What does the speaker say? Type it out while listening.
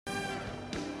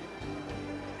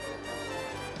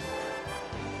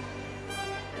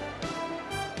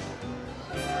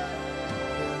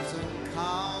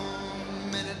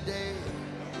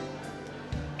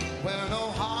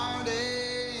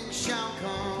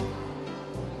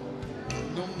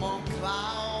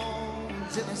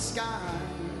to the sky.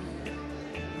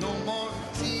 No more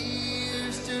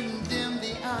tears to dim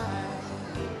the eye.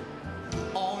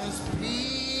 All is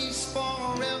peace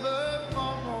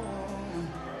forevermore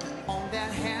on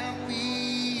that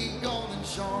happy golden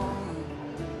shore.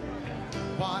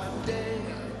 What a day,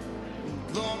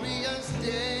 glorious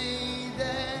day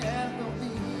that will be.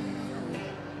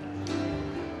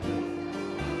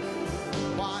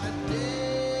 What a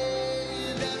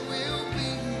day that will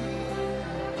be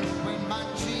when my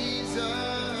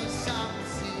Jesus I will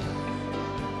see,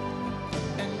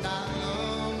 and I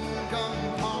look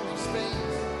upon His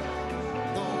face,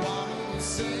 the one who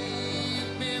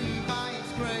saved me by His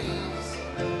grace.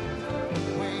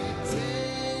 When He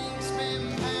takes me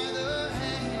by the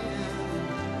hand,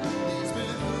 leads me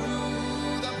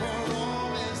through the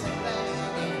promised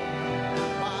land.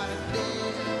 What a day,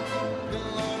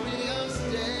 glorious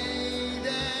day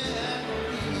that will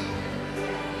be.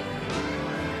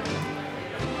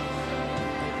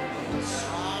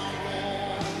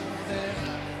 Sorrow there,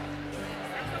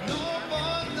 no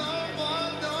more, no more,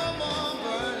 no more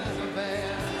burdens to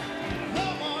bear. No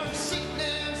more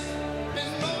sickness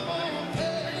and no more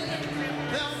pain.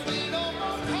 There'll be no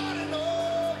more crying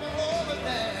over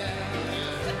there.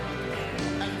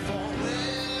 And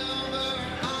forever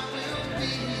I will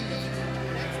be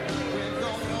with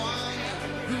the one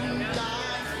who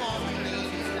died for me.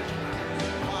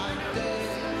 What a day,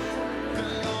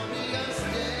 glorious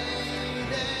day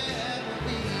that will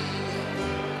be.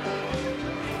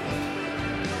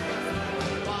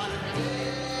 What a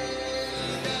day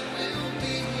that will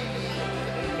be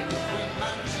when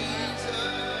my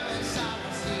Jesus I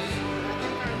will see,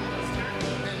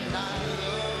 and I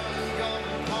look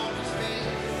upon His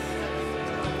face,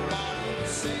 the one who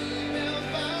saved me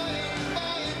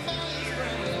by His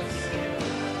grace.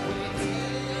 When He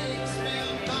takes me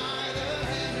by the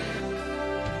hand,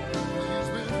 leads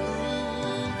me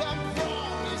through the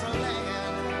promised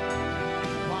land.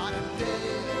 What a day,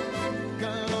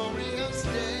 glorious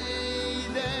day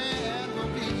that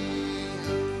will be.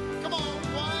 Come on,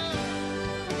 choir.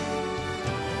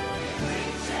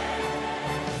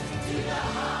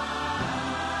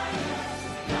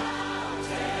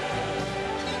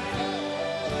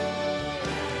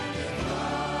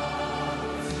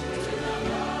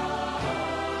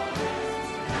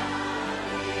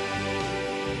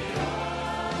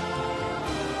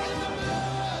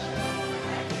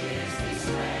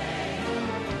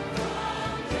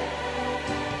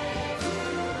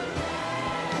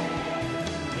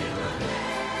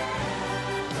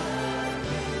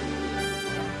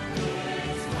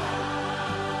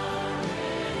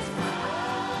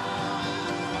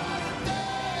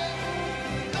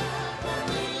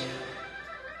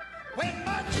 When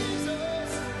my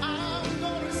Jesus I'm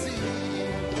gonna see,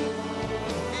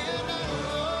 and I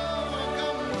look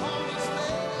upon His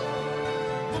face,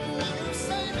 the one who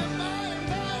saved me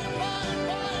by His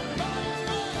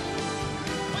grace.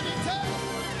 When He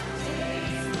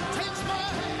takes my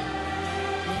hand,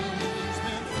 leads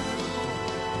me through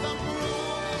the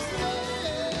promised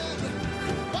land.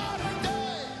 What a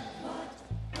day!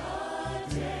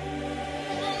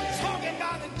 We're talking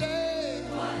about the day.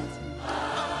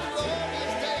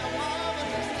 Glorious day, a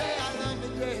marvelous day, I love the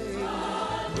day.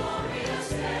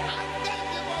 I thank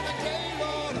You for the day,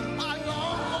 Lord. I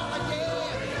long for the day.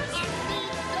 I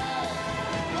need the day.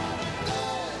 What a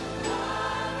day.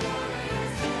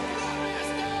 Glorious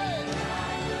day.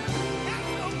 That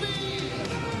will be.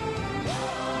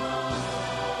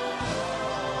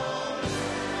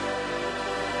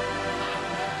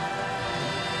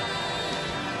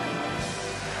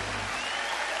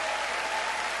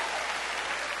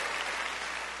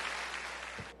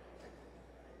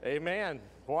 Amen.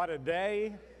 What a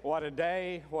day, what a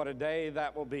day, what a day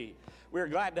that will be. We're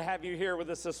glad to have you here with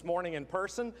us this morning in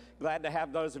person. Glad to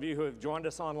have those of you who have joined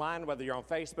us online, whether you're on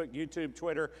Facebook, YouTube,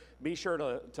 Twitter. Be sure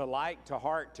to like, to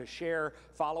heart, to share.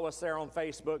 Follow us there on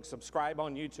Facebook. Subscribe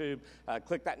on YouTube.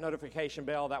 Click that notification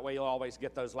bell. That way you'll always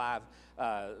get those live.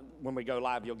 When we go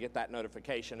live, you'll get that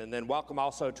notification. And then welcome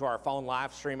also to our phone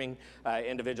live streaming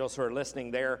individuals who are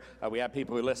listening there. We have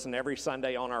people who listen every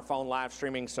Sunday on our phone live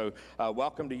streaming, so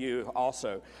welcome to you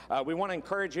also. We want to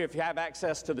encourage you, if you have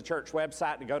access to the church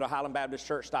website, to go to Highland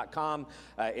HighlandBaptistChurch.com.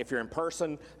 If you're in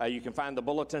person, you can find the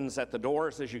bulletins at the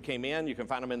doors as you came in. You can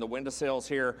find them in the windowsills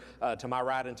here to my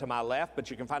right and to my left, but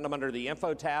you can find them under the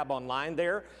info tab online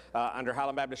there under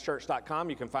HighlandBaptistChurch.com.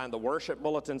 You can find the worship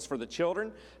bulletins for the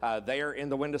children. They are in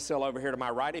the windowsill over here to my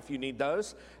right if you need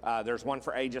those. There's one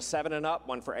for ages 7 and up,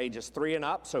 one for ages 3 and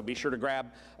up, so be sure to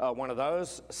grab one of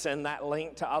those. Send that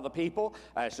link to other people.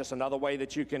 It's just another way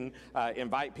that you can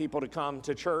invite people to come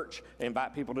to church,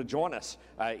 invite people to join us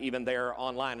even there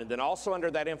online. And then also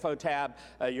under that info tab,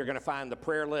 you're going to find the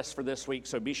prayer list for this week,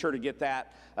 so be sure to get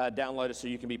that downloaded so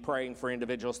you can be praying for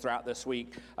individuals throughout this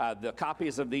week. The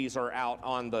copies of these are out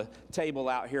on the table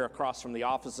out here across from the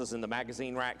offices in the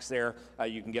magazine racks there.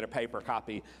 You can get a paper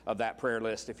copy of that prayer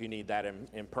list if you need that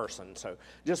in person. So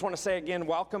just want to say again,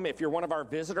 welcome. If you're one of our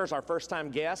visitors, our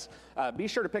first-time guests, be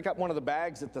sure to pick up one of the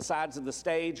bags at the sides of the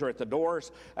stage or at the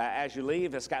doors as you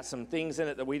leave. It's got some things in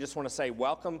it that we just want to say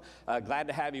welcome. Glad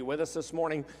to have you with us this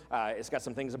morning. It's got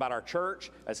some things about our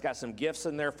church. It's got some gifts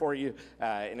in there for you,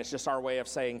 and it's just our way of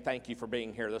saying thank you for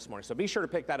being here this morning. So be sure to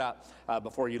pick that up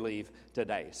before you leave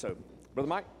today. So, Brother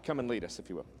Mike, come and lead us, if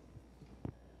you will.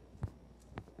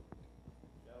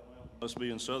 Must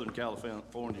be in Southern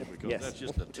California because Yes. that's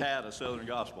just a tad of Southern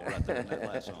gospel right there in that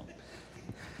last song.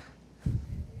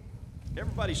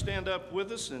 Everybody stand up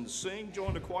with us and sing,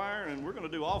 join the choir, and we're going to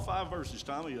do all 5 verses,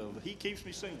 Tommy, of He Keeps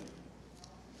Me Singing.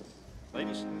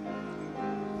 Ladies.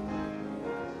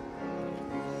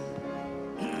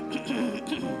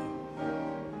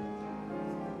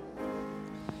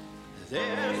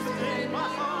 There's a thing in my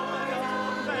heart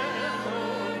of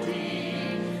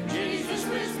melody, Jesus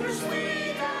whispers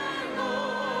sweet and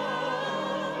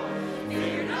low.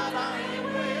 Fear not, I am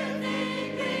with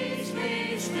thee, peace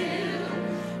be still,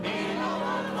 in all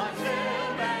of my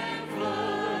ebb and flow.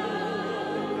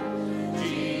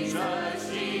 Jesus,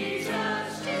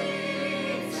 Jesus,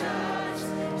 Jesus,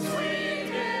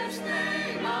 sweetest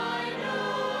name I know,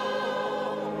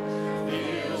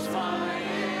 fills my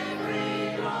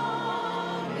every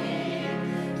longing,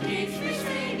 keeps me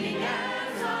singing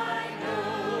as I go.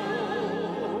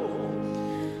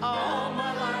 All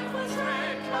my life was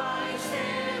wrecked by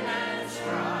sin and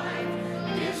strife,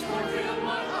 discord filled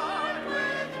my heart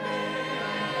with pain.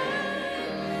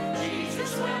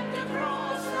 Jesus wept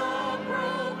across the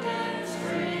broken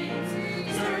streets,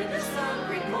 stirred the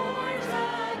slumbering chords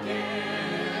again.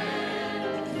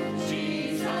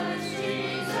 Jesus,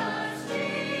 Jesus,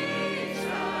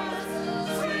 Jesus,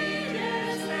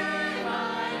 sweetest name I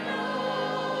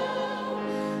know,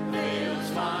 fills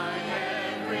my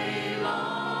every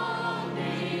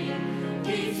longing,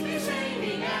 keeps me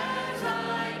singing as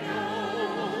I go.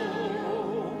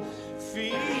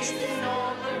 Feasting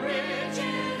on the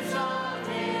riches of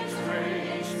His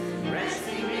grace,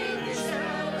 resting in His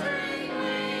sheltering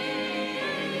wing,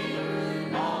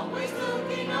 always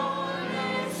looking on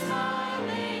His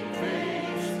smiling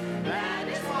face. That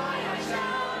is why I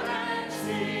shout and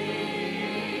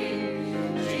sing.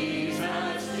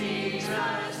 Jesus,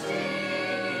 Jesus,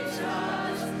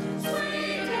 Jesus,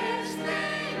 sweetest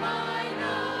name I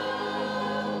know,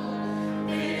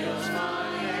 fills my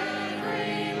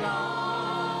every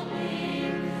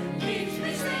longing, keeps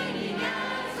me singing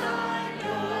as I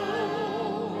go.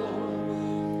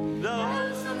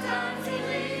 Though sometimes He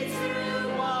leads through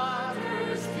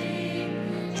waters deep,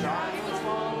 trials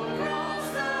fall across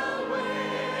the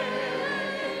way.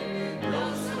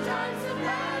 Though sometimes the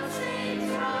path seems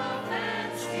rough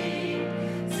and steep,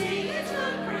 see His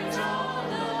footprints all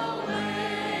the way.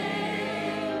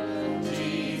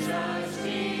 Jesus,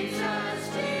 Jesus,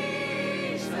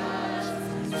 Jesus,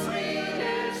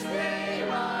 sweetest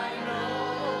name I know,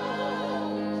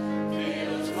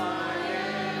 fills my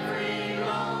every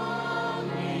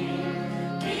longing,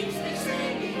 keeps me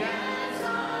singing as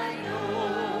I go.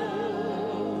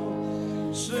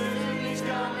 Soon He's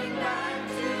coming back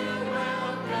to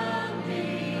welcome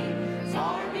me,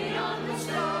 far beyond the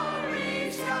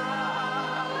starry sky.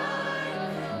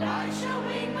 I shall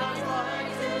wing my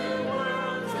flight to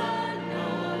worlds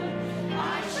unknown,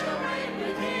 I shall reign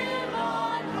with Him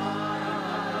on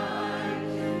high.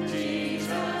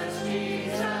 Jesus,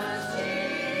 Jesus,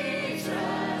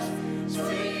 Jesus,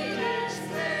 sweetest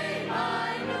name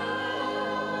I know,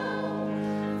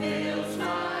 fills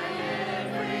my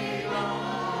every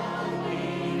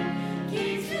longing,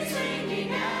 keeps me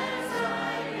singing as I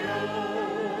go.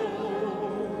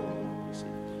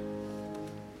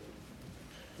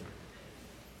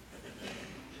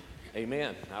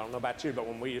 Amen. I don't know about you, but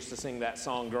when we used to sing that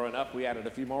song growing up, we added a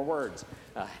few more words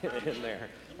in there.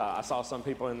 I saw some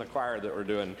people in the choir that were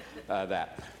doing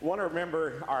that. Want to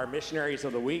remember our missionaries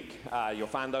of the week. You'll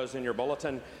find those in your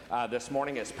bulletin. This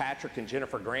morning it's Patrick and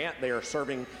Jennifer Grant. They are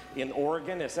serving in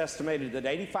Oregon. It's estimated that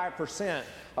 85%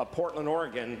 of Portland,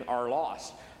 Oregon are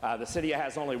lost. The city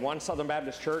has only one Southern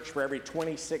Baptist church for every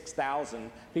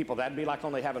 26,000 people. That'd be like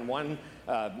only having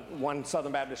one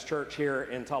Southern Baptist church here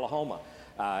in Tullahoma.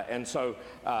 And so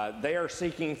they are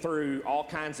seeking through all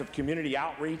kinds of community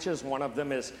outreaches. One of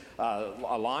them is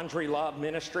a laundry love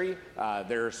ministry.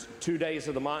 There's 2 days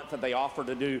of the month that they offer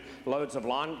to do loads of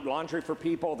laundry for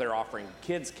people. They're offering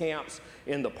kids camps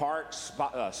in the parks,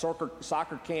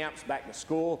 soccer camps, back to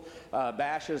school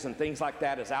bashes and things like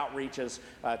that as outreaches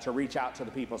to reach out to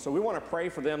the people. So we want to pray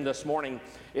for them this morning,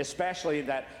 especially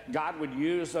that God would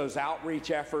use those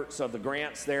outreach efforts of the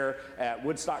Grants there at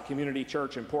Woodstock Community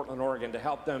Church in Portland, Oregon to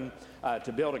help them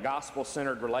to build a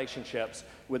gospel-centered relationships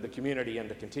with the community and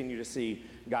to continue to see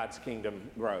God's kingdom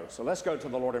grow. So let's go to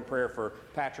the Lord in prayer for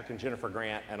Patrick and Jennifer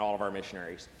Grant and all of our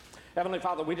missionaries. Heavenly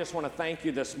Father, we just want to thank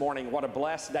you this morning. What a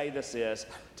blessed day this is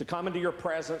to come into your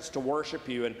presence to worship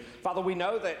you. And Father, we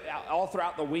know that all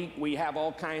throughout the week we have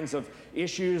all kinds of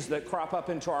issues that crop up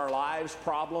into our lives,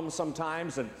 problems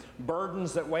sometimes, and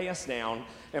burdens that weigh us down.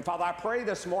 And Father, I pray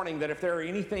this morning that if there are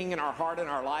anything in our heart and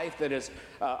our life that is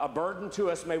a burden to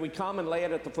us, may we come and lay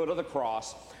it at the foot of the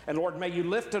cross. And Lord, may you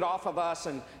lift it off of us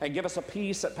and give us a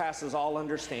peace that passes all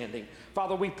understanding.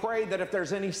 Father, we pray that if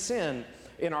there's any sin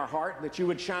in our heart, that you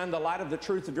would shine the light of the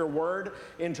truth of your word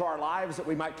into our lives, that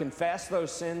we might confess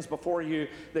those sins before you,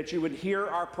 that you would hear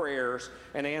our prayers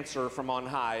and answer from on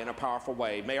high in a powerful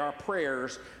way. May our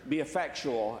prayers be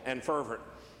effectual and fervent.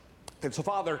 And so,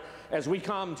 Father, as we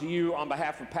come to you on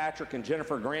behalf of Patrick and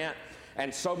Jennifer Grant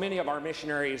and so many of our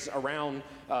missionaries around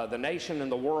the nation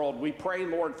and the world, we pray,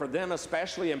 Lord, for them,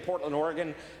 especially in Portland,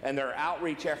 Oregon, and their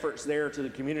outreach efforts there to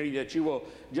the community, that you will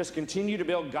just continue to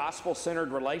build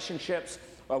gospel-centered relationships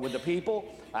with the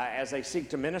people as they seek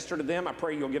to minister to them. I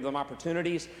pray you'll give them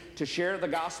opportunities to share the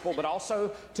gospel, but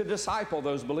also to disciple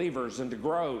those believers and to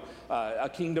grow a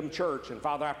kingdom church. And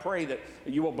Father, I pray that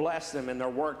you will bless them in their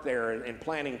work there and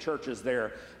planting churches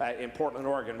there in Portland,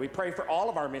 Oregon. We pray for all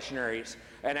of our missionaries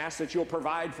and ask that you'll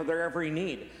provide for their every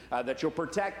need, that you'll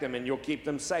protect them and you'll keep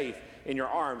them safe in your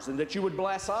arms, and that you would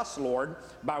bless us, Lord,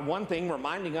 by one thing,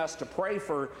 reminding us to pray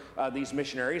for these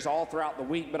missionaries all throughout the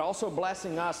week, but also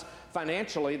blessing us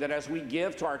financially, that as we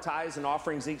give to our tithes and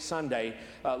offerings each Sunday,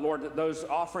 Lord, that those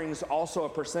offerings, also a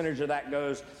percentage of that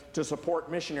goes to support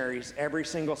missionaries every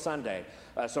single Sunday.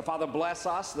 So Father, bless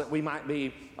us that we might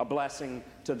be a blessing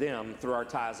to them through our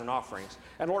tithes and offerings.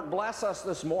 And Lord, bless us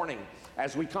this morning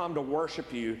as we come to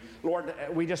worship you. Lord,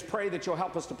 we just pray that you'll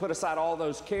help us to put aside all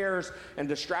those cares and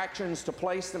distractions, to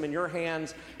place them in your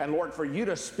hands. And Lord, for you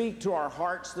to speak to our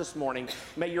hearts this morning.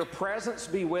 May your presence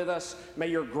be with us. May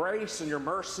your grace and your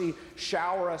mercy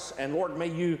shower us. And Lord, may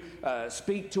you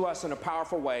speak to us in a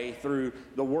powerful way through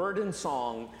the word in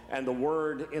song and the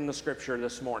word in the scripture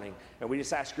this morning. And we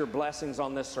just ask your blessings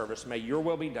on this service. May your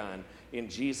will be done. In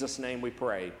Jesus' name we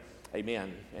pray.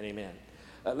 Amen and amen.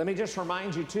 Let me just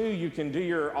remind you, too, you can do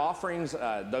your offerings.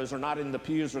 Those are not in the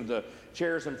pews or the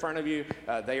chairs in front of you.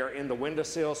 They are in the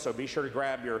windowsill, so be sure to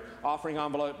grab your offering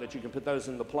envelope that you can put those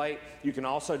in the plate. You can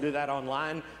also do that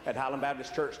online at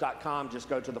highlandbaptistchurch.com. Just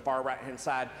go to the far right-hand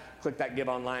side, click that Give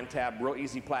Online tab. Real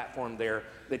easy platform there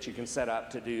that you can set up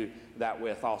to do that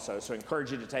with also. So I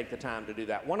encourage you to take the time to do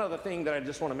that. One other thing that I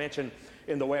just want to mention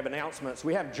in the way of announcements,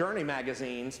 we have Journey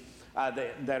magazines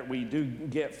that we do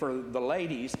get for the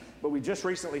ladies, but we just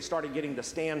recently started getting the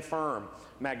Stand Firm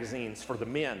magazines for the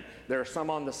men. There are some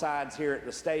on the sides here at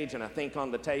the stage, and I think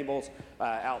on the tables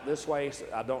out this way. So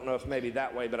I don't know if maybe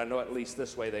that way, but I know at least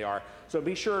this way they are. So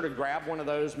be sure to grab one of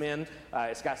those, men.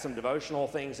 It's got some devotional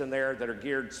things in there that are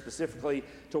geared specifically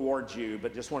towards you,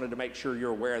 but just wanted to make sure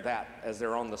you're aware of that as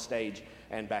they're on the stage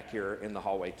and back here in the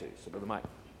hallway too. So Brother Mike.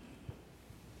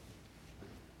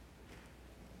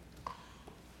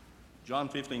 John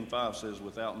 15:5 says,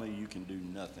 without me you can do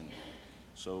nothing.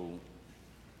 So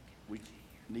we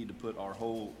need to put our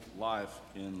whole life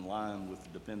in line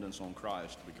with dependence on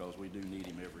Christ, because we do need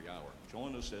him every hour.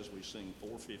 Join us as we sing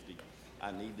 450,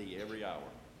 I Need Thee Every Hour.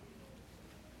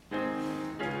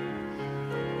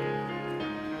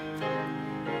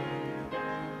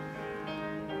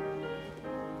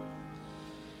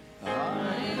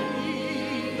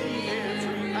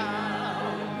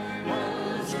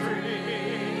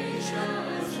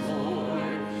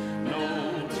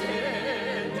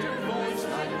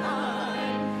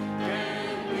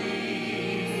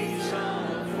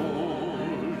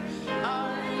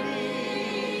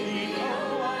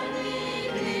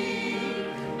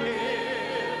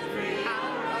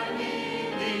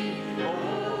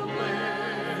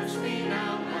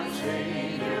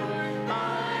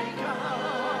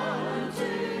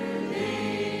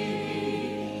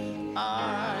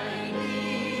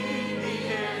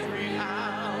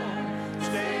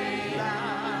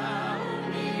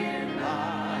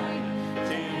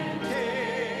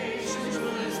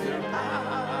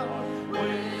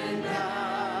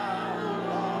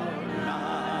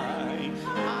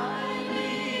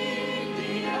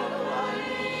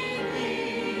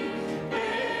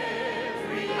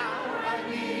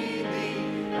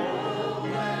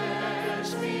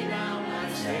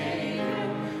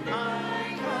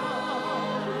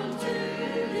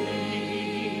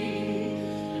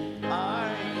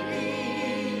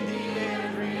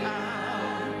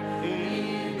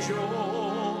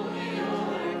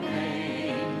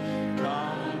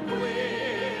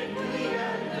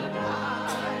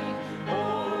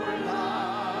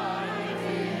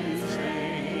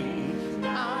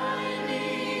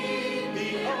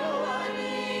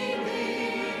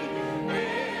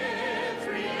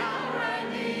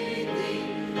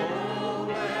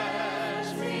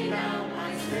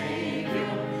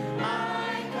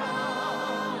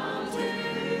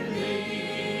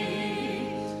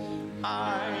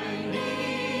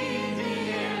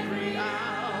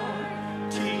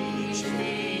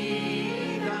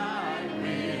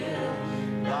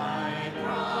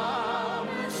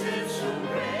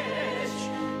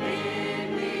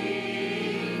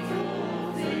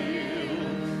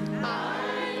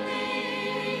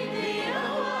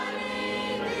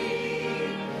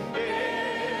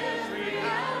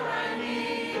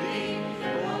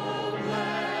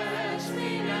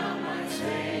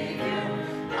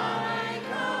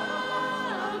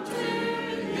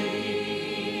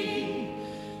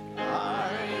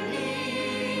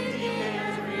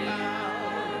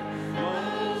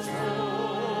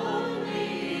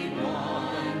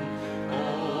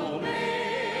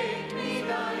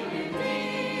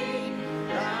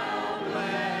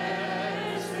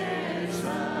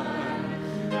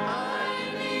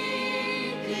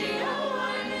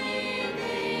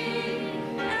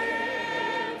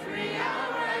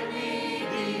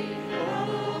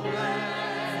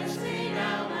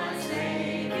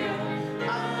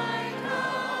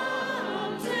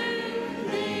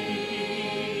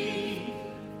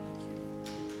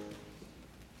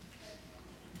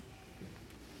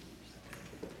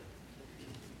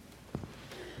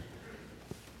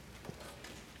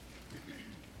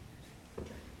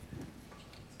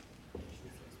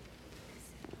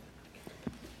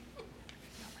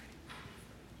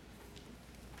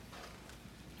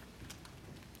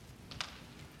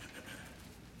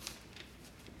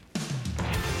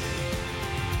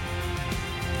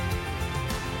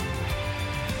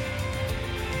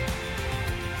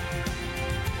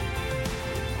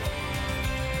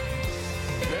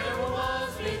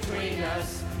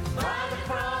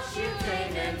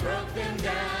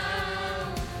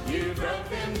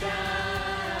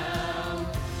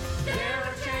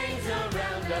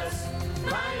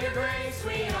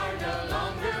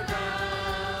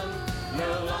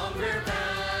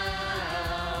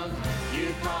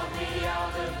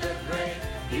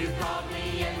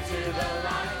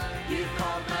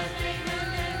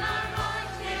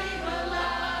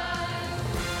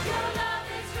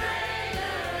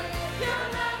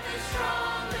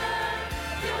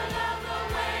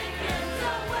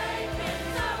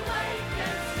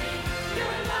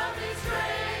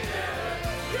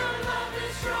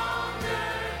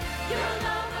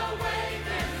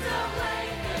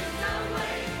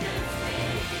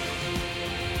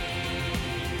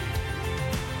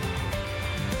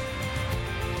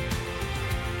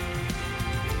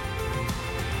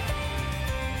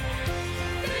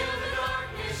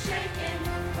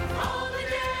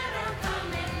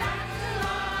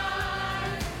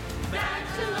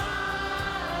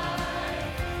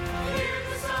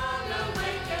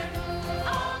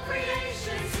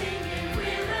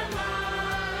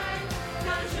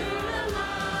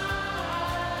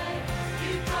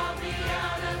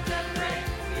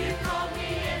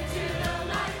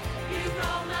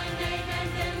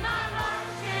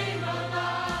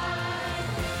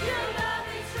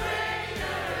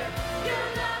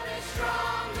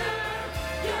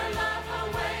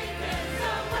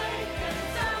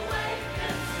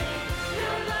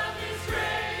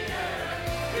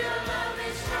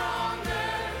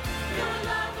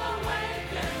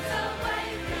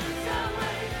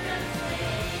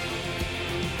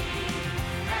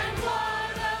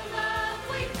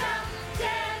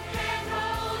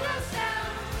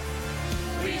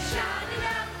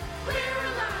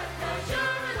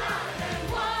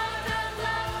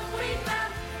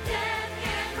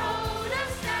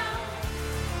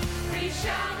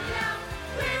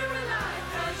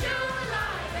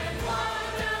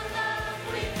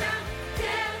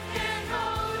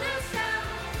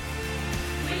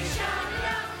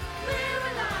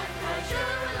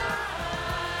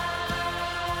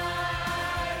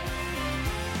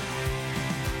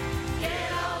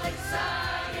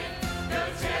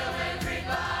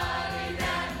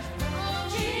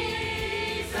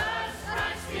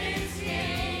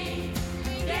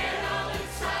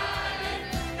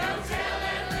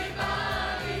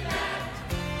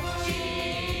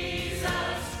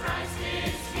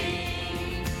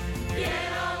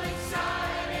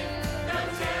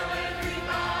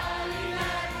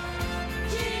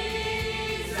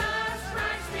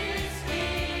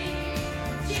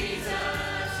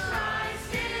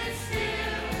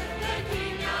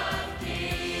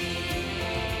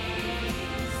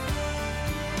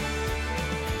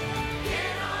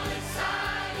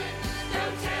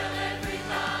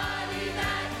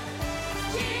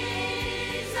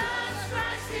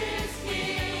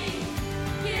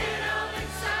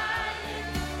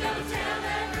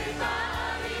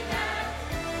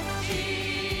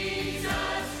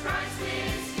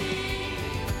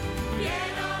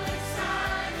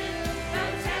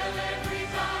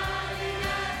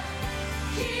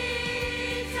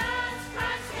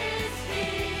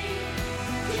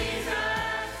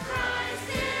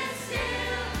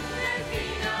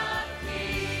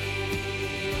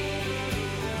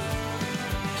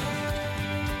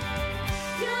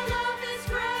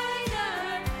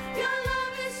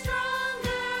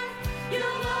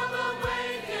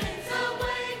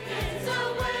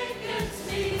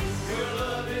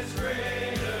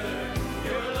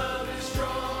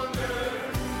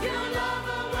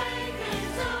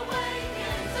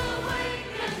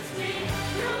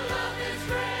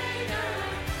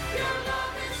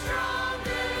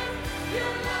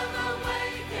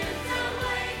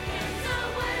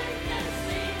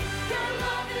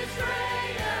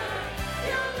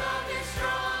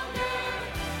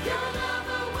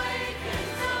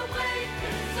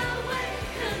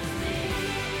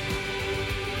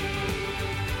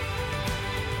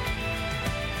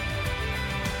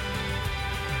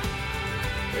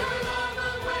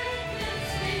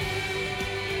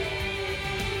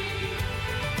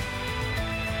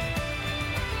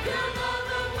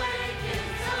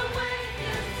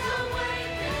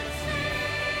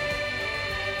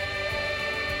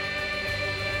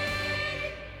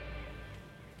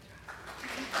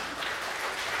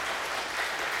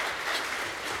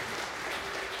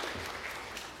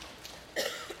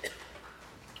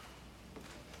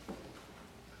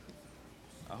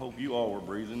 I hope you all were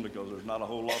breathing because there's not a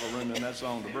whole lot of room in that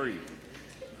song to breathe.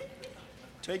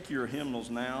 Take your hymnals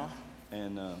now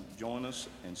and join us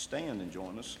and stand and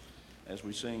join us as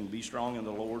we sing Be Strong in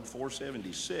the Lord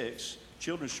 476.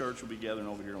 Children's Church will be gathering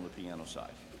over here on the piano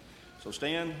side. So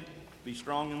stand, be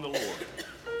strong in the Lord.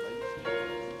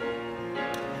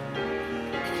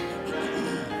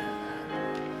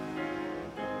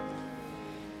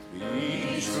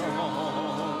 Be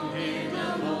strong in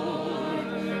the Lord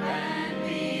and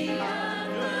be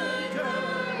of good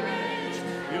courage.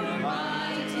 Your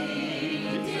mighty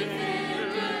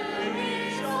defender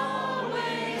is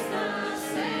always the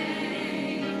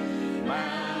same.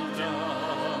 Mount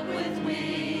up with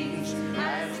wings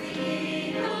as the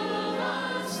eagle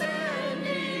ascending.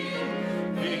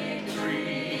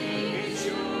 Victory is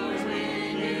yours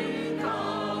when you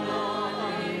call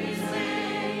on His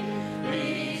name.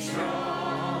 Be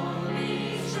strong,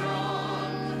 be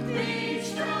strong, be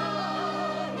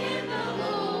strong in the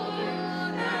Lord,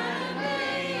 and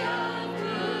be of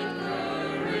good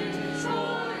courage,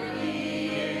 for He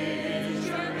is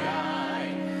your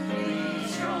guide. Be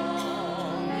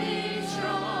strong, be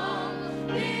strong,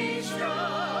 be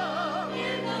strong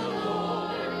in the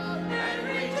Lord, and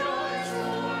rejoice,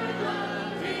 for the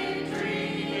victory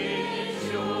is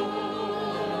yours.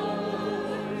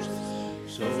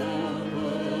 So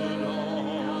put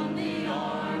on the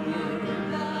armor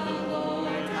the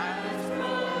Lord has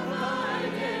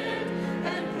provided,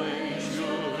 and place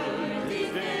your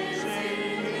defense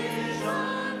in His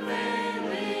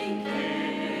unfailing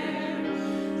care.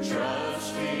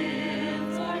 Trust Him,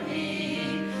 for He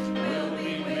will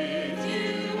be with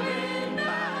you in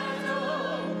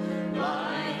battle,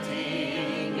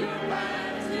 lighting your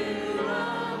path to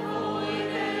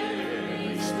avoid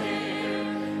every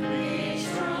snare. Be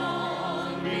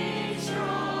strong, be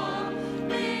strong,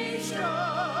 be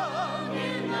strong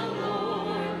in the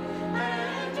Lord,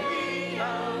 and be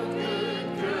of good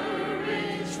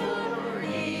courage, for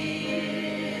He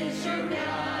is your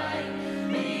guide.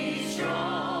 Be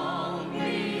strong, be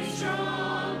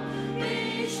strong,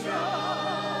 be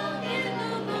strong in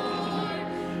the Lord,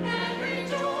 and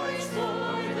rejoice,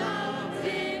 for the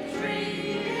victory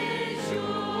is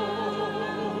yours.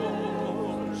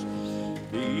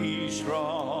 Be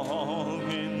strong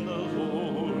in the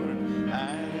Lord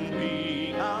and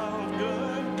be of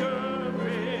good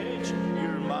courage.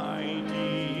 Your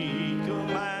mighty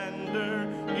commander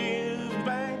is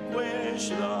vanquish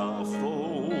the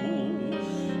foe.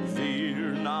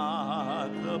 Fear not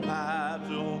the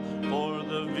battle, for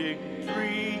the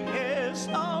victory is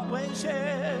always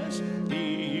His.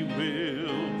 He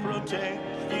will protect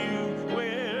you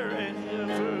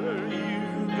wherever you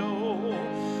go.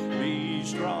 Be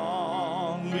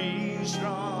strong, be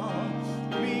strong,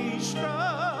 be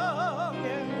strong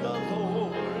in the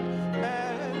Lord,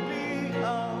 and be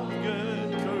of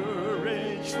good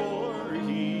courage, for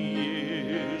He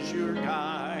is your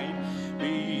guide.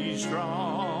 Be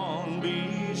strong,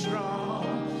 be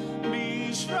strong,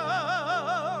 be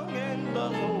strong in the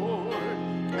Lord,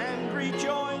 and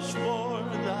rejoice, for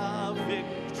the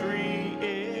victory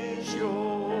is yours.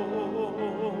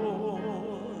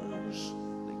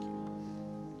 Thank you.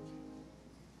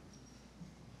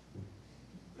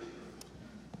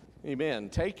 Amen.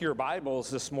 Take your Bibles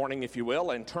this morning, if you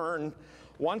will, and turn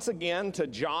once again to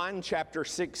John chapter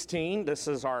 16. This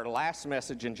is our last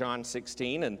message in John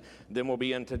 16, and then we'll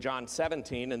be into John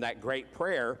 17 and that great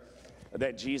prayer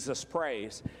that Jesus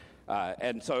prays.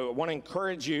 And so I want to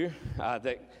encourage you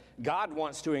that God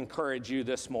wants to encourage you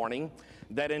this morning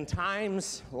that in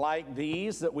times like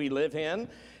these that we live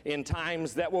in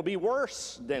times that will be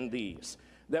worse than these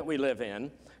that we live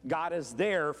in, God is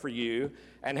there for you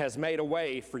and has made a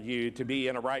way for you to be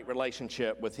in a right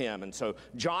relationship with Him. And so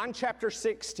John chapter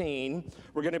 16,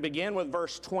 we're going to begin with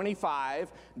verse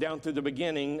 25 down through the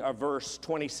beginning of verse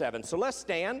 27. So let's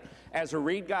stand as we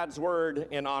read God's word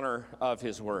in honor of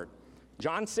His word.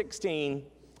 John 16,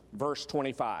 verse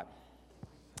 25.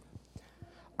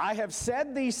 I have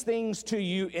said these things to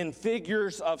you in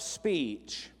figures of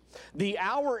speech. The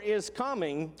hour is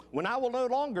coming when I will no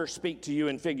longer speak to you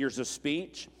in figures of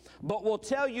speech, but will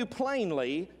tell you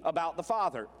plainly about the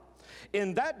Father.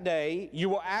 In that day you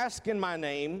will ask in my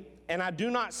name, and I do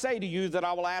not say to you that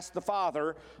I will ask the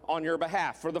Father on your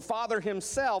behalf, for the Father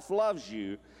Himself loves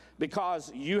you,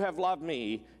 because you have loved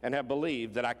me and have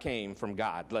believed that I came from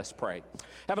God. Let's pray.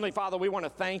 Heavenly Father, we want to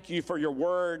thank you for your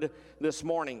word this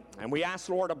morning, and we ask,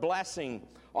 Lord, a blessing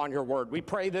on your word. We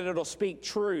pray that it'll speak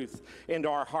truth into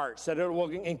our hearts, that it will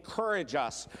encourage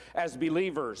us as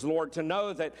believers, Lord, to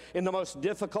know that in the most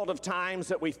difficult of times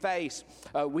that we face,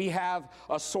 we have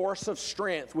a source of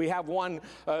strength. We have one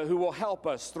who will help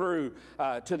us through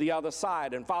to the other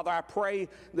side. And Father, I pray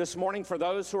this morning for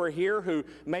those who are here who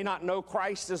may not know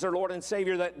Christ as their Lord and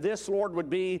Savior, that this, Lord, would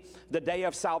be the day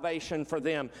of salvation for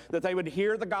them, that they would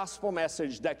hear the gospel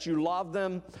message that you love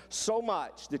them so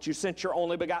much that you sent your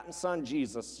only begotten Son,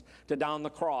 Jesus, to die on the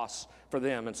cross for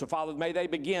them. And so, Father, may they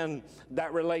begin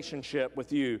that relationship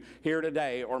with you here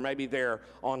today or maybe there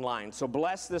online. So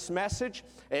bless this message.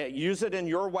 Use it in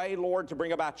your way, Lord, to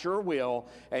bring about your will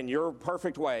and your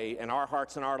perfect way in our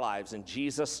hearts and our lives. In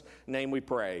Jesus' name we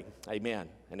pray. Amen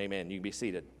and amen. You can be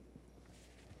seated.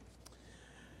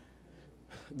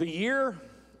 The year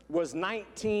was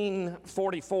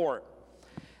 1944,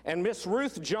 and Miss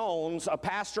Ruth Jones, a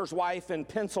pastor's wife in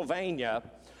Pennsylvania,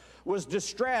 was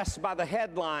distressed by the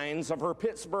headlines of her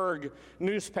Pittsburgh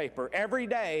newspaper. Every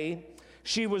day,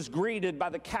 she was greeted by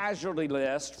the casualty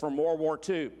list from World War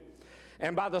II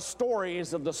and by the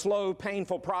stories of the slow,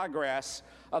 painful progress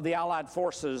of the Allied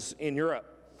forces in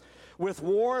Europe. With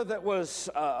war that was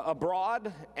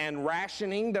abroad and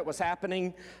rationing that was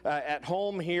happening at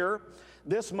home here,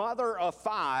 this mother of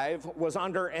 5 was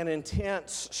under an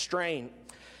intense strain.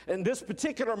 And this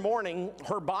particular morning,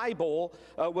 her Bible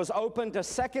was open to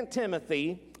 2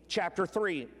 Timothy chapter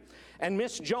 3. And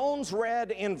Miss Jones read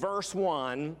in verse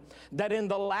 1 that in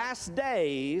the last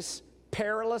days,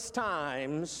 perilous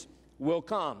times will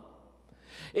come.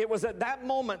 It was at that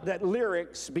moment that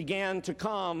lyrics began to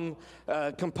come,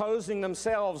 composing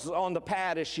themselves on the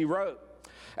pad as she wrote.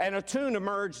 And a tune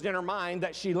emerged in her mind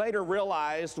that she later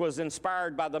realized was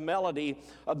inspired by the melody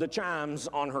of the chimes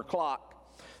on her clock.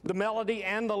 The melody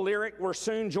and the lyric were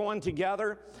soon joined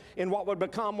together in what would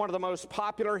become one of the most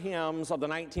popular hymns of the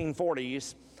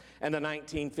 1940s and the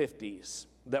 1950s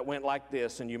that went like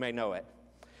this, and you may know it.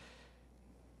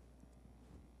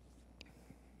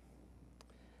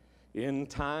 In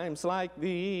times like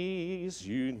these,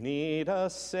 you need a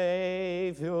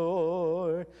Savior.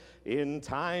 In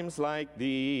times like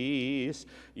these,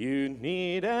 you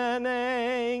need an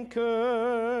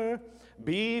anchor.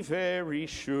 Be very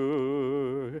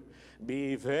sure,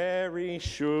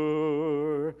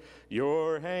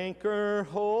 your anchor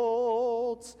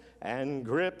holds and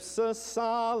grips a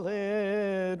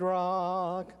solid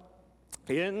rock.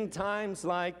 In times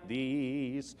like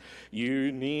these,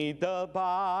 you need the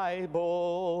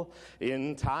Bible.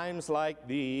 In times like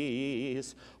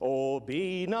these, oh,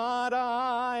 be not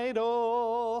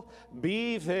idle.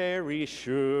 Be very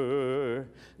sure,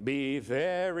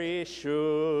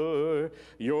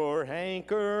 your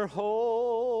anchor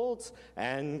holds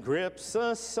and grips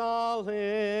a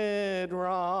solid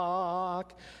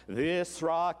rock. This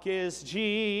rock is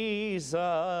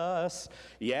Jesus.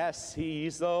 Yes,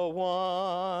 he's the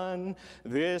one.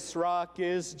 This rock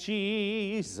is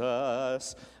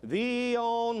Jesus, the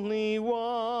only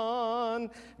one.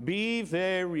 Be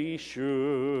very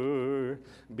sure,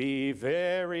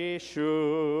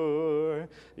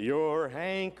 your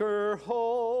anchor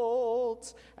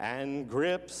holds and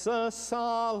grips a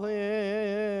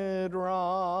solid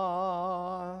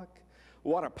rock.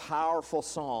 What a powerful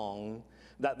song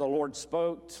that the Lord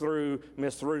spoke through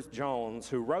Miss Ruth Jones,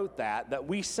 who wrote that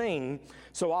we sing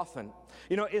so often.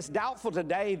 You know, it's doubtful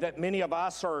today that many of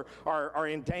us are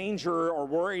in danger or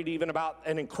worried even about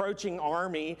an encroaching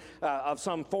army of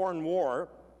some foreign war,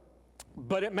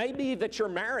 but it may be that your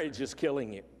marriage is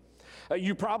killing you.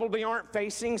 You probably aren't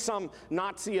facing some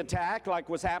Nazi attack like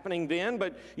was happening then,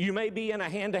 but you may be in a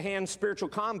hand-to-hand spiritual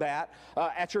combat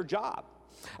at your job.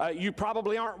 You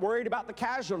probably aren't worried about the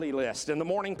casualty list in the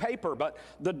morning paper, but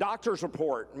the doctor's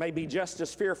report may be just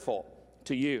as fearful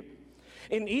to you.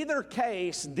 In either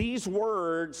case, these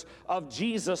words of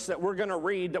Jesus that we're going to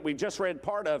read, that we've just read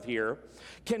part of here,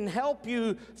 can help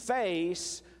you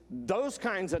face those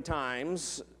kinds of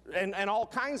times and all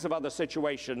kinds of other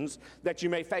situations that you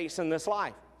may face in this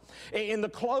life. In the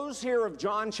close here of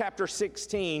John chapter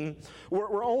 16,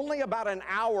 we're only about an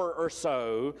hour or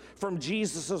so from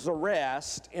Jesus'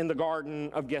 arrest in the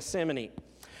Garden of Gethsemane.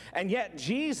 And yet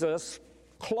Jesus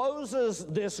closes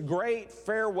this great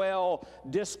farewell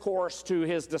discourse to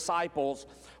his disciples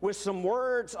with some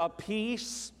words of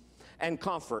peace and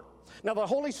comfort. Now, the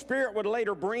Holy Spirit would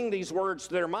later bring these words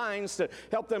to their minds to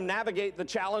help them navigate the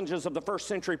challenges of the first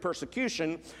century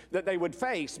persecution that they would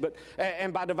face.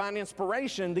 And by divine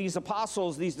inspiration, these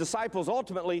apostles, these disciples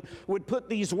ultimately would put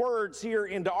these words here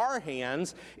into our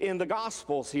hands in the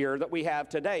Gospels here that we have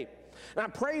today. And I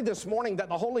pray this morning that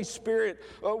the Holy Spirit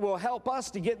will help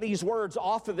us to get these words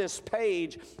off of this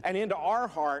page and into our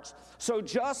hearts. So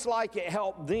just like it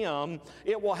helped them,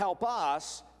 it will help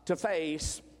us to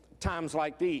face times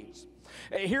like these.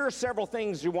 Here are several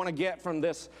things you want to get from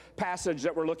this passage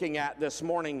that we're looking at this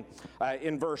morning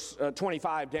in verse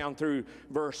 25 down through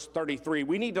verse 33.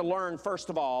 We need to learn, first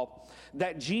of all,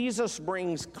 that Jesus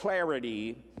brings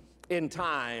clarity in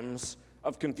times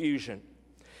of confusion.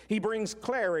 He brings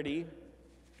clarity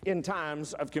in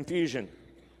times of confusion.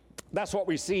 That's what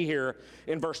we see here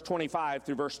in verse 25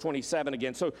 through verse 27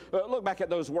 again. So look back at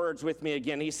those words with me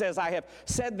again. He says, I have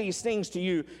said these things to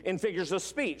you in figures of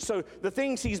speech. So the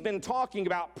things he's been talking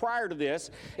about prior to this,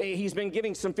 he's been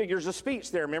giving some figures of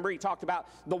speech there. Remember, he talked about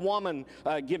the woman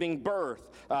giving birth.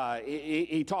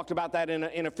 He talked about that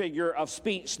in a figure of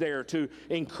speech there to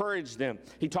encourage them.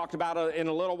 He talked about in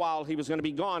a little while he was going to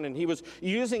be gone, and he was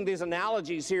using these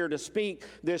analogies here to speak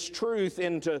this truth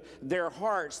into their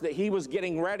hearts that he was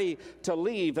getting ready to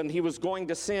leave, and he was going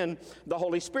to send the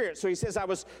Holy Spirit. So he says, I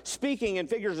was speaking in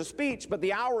figures of speech, but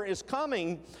the hour is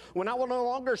coming when I will no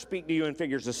longer speak to you in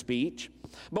figures of speech,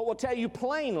 but will tell you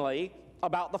plainly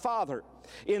about the Father.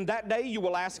 In that day you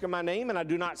will ask in my name, and I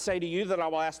do not say to you that I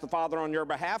will ask the Father on your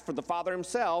behalf, for the Father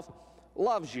himself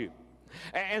loves you.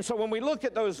 And so when we look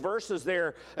at those verses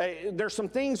there, there's some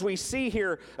things we see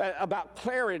here about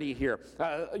clarity here.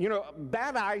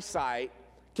 Bad eyesight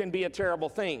can be a terrible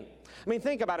thing. I mean,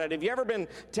 think about it. Have you ever been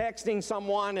texting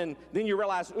someone and then you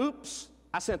realize, oops,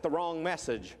 I sent the wrong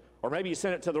message? Or maybe you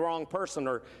sent it to the wrong person,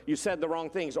 or you said the wrong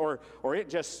things, or it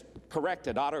just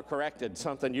auto-corrected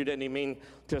something you didn't even mean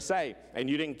to say, and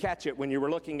you didn't catch it when you were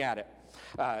looking at it.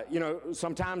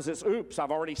 Sometimes it's, oops,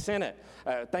 I've already sent it.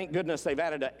 Thank goodness they've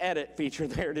added an edit feature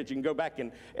there that you can go back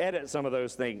and edit some of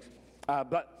those things.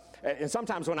 And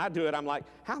sometimes when I do it, I'm like,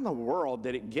 how in the world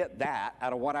did it get that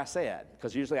out of what I said?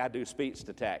 Because usually I do speech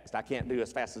to text. I can't do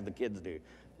as fast as the kids do.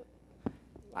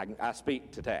 I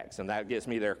speak to text, and that gets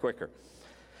me there quicker.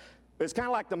 It's kind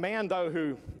of like the man, though,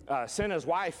 who sent his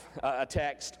wife a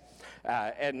text,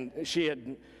 and she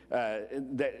had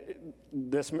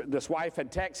this wife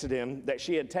had texted him that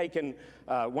she had taken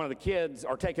one of the kids,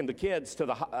 or taken the kids to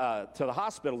the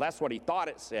hospital. That's what he thought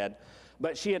it said.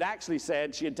 But she had actually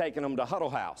said she had taken them to Huddle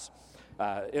House.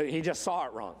 He just saw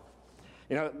it wrong.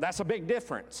 That's a big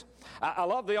difference. I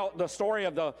love the story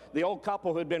of the old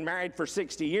couple who had been married for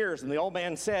 60 years. And the old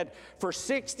man said, for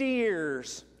 60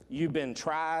 years, you've been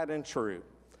tried and true.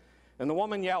 And the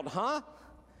woman yelled, huh?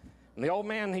 And the old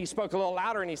man, he spoke a little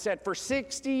louder and he said, for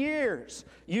 60 years,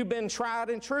 you've been tried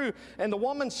and true. And the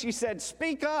woman, she said,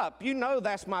 speak up. You know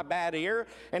that's my bad ear.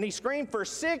 And he screamed, for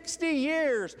 60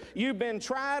 years, you've been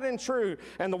tried and true.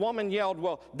 And the woman yelled,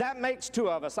 well, that makes two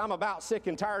of us. I'm about sick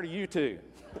and tired of you two.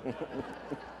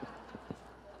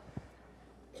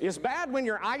 It's bad when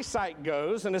your eyesight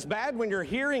goes, and it's bad when your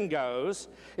hearing goes.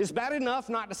 It's bad enough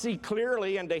not to see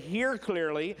clearly and to hear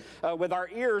clearly with our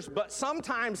ears, but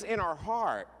sometimes in our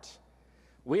heart,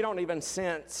 we don't even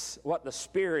sense what the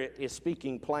Spirit is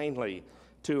speaking plainly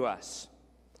to us.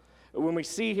 When we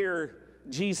see here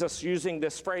Jesus using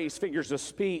this phrase, figures of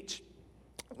speech,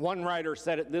 one writer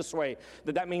said it this way,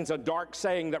 that means a dark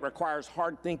saying that requires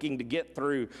hard thinking to get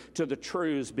through to the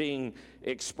truths being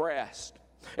expressed.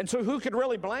 And so who could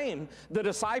really blame the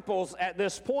disciples at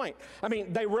this point? I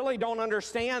mean, they really don't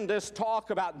understand this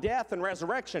talk about death and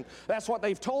resurrection. That's what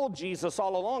they've told Jesus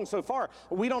all along so far.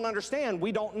 We don't understand.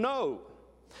 We don't know.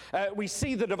 We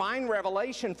see the divine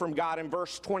revelation from God in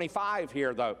verse 25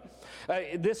 here, though.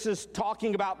 This is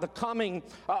talking about the coming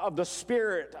of the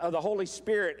Spirit, of the Holy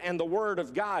Spirit, and the Word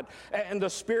of God. And the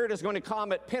Spirit is going to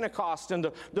come at Pentecost,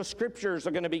 and the Scriptures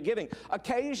are going to be giving.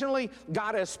 Occasionally,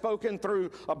 God has spoken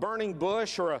through a burning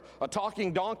bush or a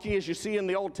talking donkey, as you see in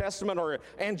the Old Testament, or an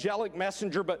angelic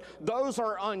messenger, but those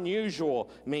are unusual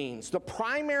means. The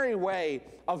primary way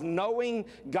of knowing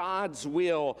God's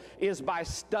will is by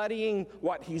studying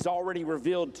what He's already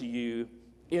revealed to you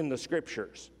in the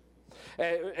Scriptures.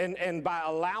 And by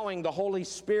allowing the Holy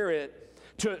Spirit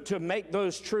to make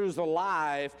those truths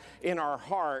alive in our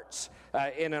hearts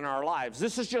and in our lives.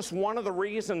 This is just one of the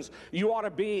reasons you ought to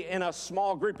be in a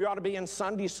small group. You ought to be in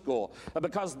Sunday school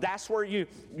because that's where you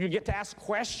get to ask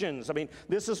questions. I mean,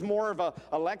 this is more of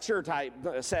a lecture type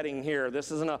setting here.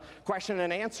 This isn't a question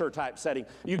and answer type setting.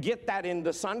 You get that in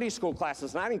the Sunday school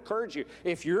classes. And I'd encourage you,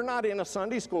 if you're not in a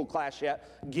Sunday school class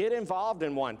yet, get involved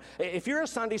in one. If you're a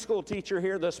Sunday school teacher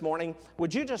here this morning,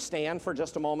 would you just stand for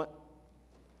just a moment?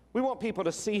 We want people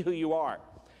to see who you are.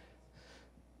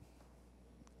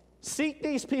 Seek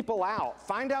these people out.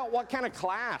 Find out what kind of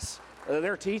class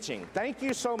They're teaching. Thank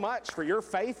you so much for your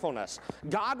faithfulness.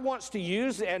 God wants to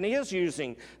use and is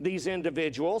using these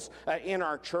individuals in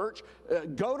our church.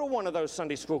 Go to one of those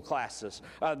Sunday school classes.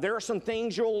 There are some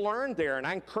things you'll learn there, and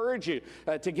I encourage you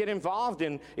to get involved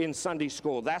in Sunday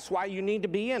school. That's why you need to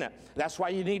be in it. That's why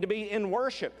you need to be in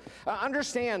worship.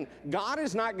 Understand, God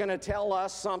is not going to tell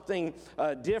us something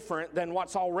different than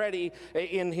what's already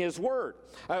in His Word.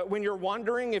 When you're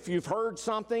wondering if you've heard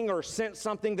something or sensed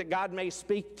something that God may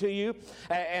speak to you,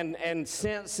 and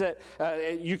sense that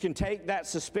you can take that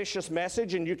suspicious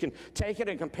message and you can take it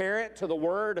and compare it to the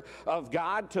Word of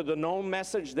God, to the known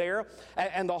message there,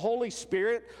 and the Holy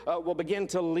Spirit will begin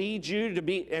to lead you to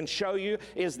be and show you,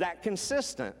 is that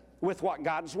consistent with what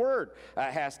God's Word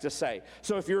has to say.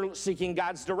 So if you're seeking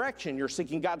God's direction, you're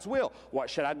seeking God's will. What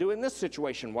should I do in this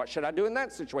situation? What should I do in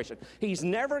that situation? He's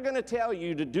never going to tell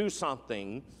you to do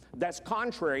something that's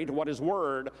contrary to what His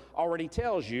Word already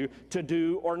tells you to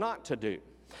do or not to do.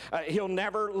 He'll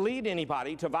never lead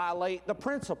anybody to violate the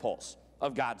principles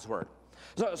of God's Word.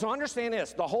 So understand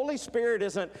this, the Holy Spirit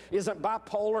isn't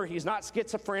bipolar, He's not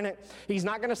schizophrenic, He's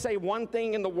not going to say one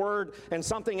thing in the Word and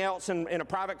something else in a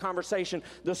private conversation.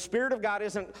 The Spirit of God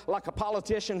isn't like a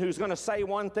politician who's going to say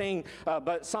one thing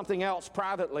but something else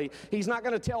privately. He's not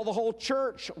going to tell the whole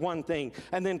church one thing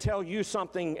and then tell you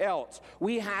something else.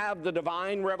 We have the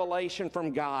divine revelation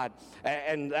from God,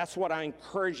 and that's what I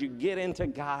encourage you. Get into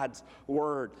God's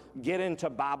Word, get into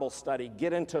Bible study,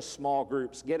 get into small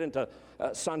groups, get into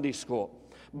Sunday school.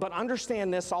 But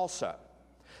understand this also,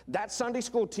 that Sunday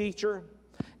school teacher,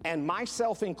 and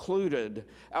myself included,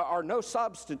 are no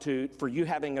substitute for you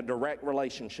having a direct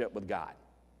relationship with God.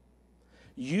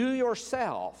 You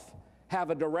yourself have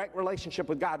a direct relationship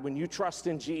with God when you trust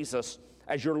in Jesus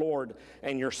as your Lord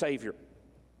and your Savior.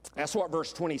 That's what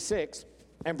verse 26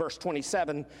 and verse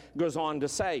 27 goes on to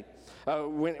say.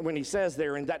 When he says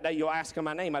there, in that day you'll ask in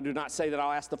my name, I do not say that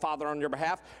I'll ask the Father on your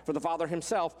behalf, for the Father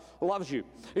Himself loves you.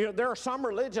 You know, there are some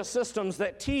religious systems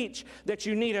that teach that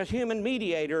you need a human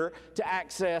mediator to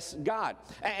access God.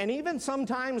 And even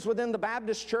sometimes within the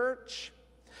Baptist church,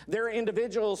 there are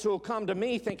individuals who will come to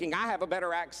me thinking I have a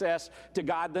better access to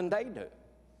God than they do.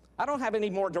 I don't have any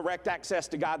more direct access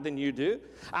to God than you do.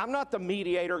 I'm not the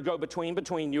mediator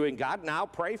between you and God, and I'll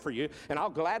pray for you, and I'll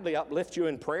gladly uplift you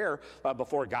in prayer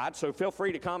before God. So feel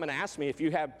free to come and ask me if you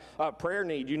have a prayer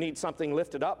need, you need something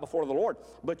lifted up before the Lord.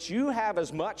 But you have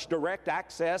as much direct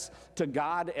access to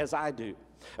God as I do.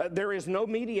 There is no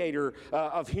mediator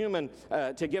of human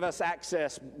to give us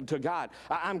access to God.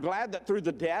 I'm glad that through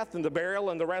the death and the burial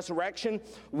and the resurrection,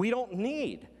 we don't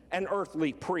need an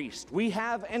earthly priest. We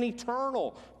have an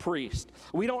eternal priest.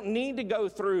 We don't need to go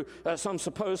through some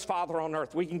supposed father on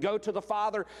earth. We can go to the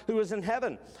Father who is in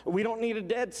heaven. We don't need a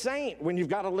dead saint when you've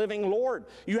got a living Lord.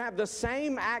 You have the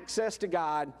same access to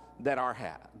God that I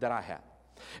have.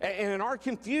 And in our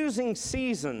confusing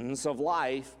seasons of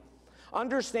life,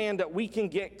 understand that we can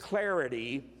get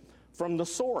clarity from the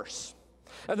source.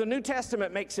 The New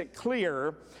Testament makes it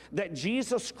clear that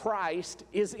Jesus Christ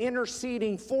is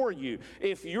interceding for you.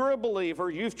 If you're a believer,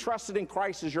 you've trusted in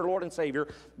Christ as your Lord and Savior,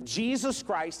 Jesus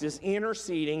Christ is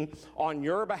interceding on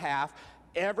your behalf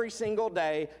every single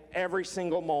day, every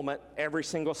single moment, every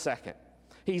single second.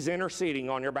 He's interceding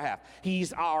on your behalf.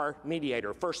 He's our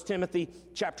mediator. 1 Timothy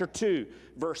chapter 2,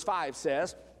 verse 5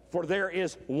 says, "For there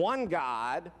is one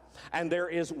God, and there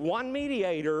is one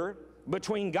mediator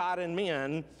between God and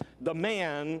men, the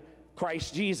man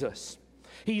Christ Jesus."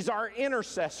 He's our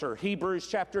intercessor, Hebrews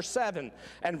chapter 7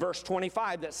 and verse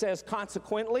 25, that says,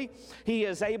 "Consequently, He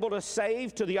is able to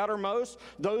save to the uttermost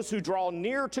those who draw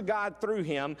near to God through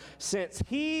Him, since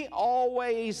He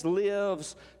always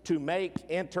lives to make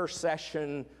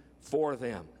intercession for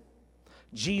them."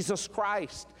 Jesus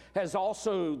Christ has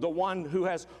also the one who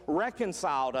has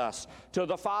reconciled us to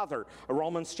the Father.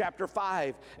 Romans chapter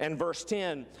 5 and verse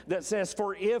 10 that says,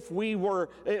 "For if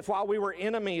while we were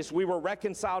enemies, we were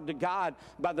reconciled to God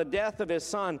by the death of His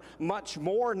Son, much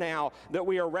more now that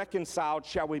we are reconciled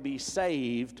shall we be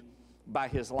saved by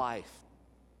His life."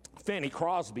 Fanny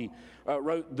Crosby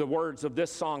wrote the words of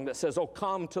this song that says, "Oh,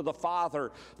 come to the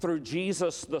Father through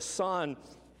Jesus the Son,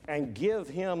 and give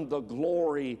Him the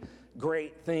glory,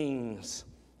 great things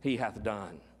He hath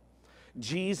done."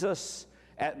 Jesus,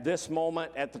 at this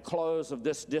moment, at the close of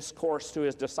this discourse to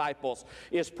His disciples,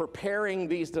 is preparing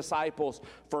these disciples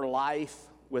for life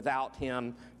without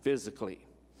Him physically.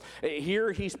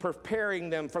 Here He's preparing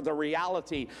them for the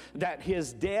reality that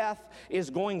His death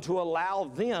is going to allow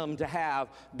them to have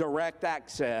direct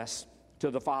access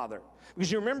to the Father.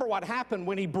 Because you remember what happened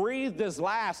when He breathed His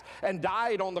last and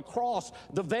died on the cross.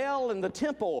 The veil in the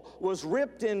temple was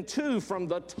ripped in two from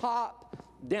the top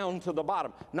down to the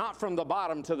bottom, not from the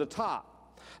bottom to the top.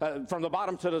 From the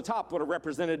bottom to the top would have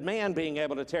represented man being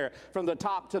able to tear it. From the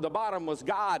top to the bottom was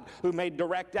God, who made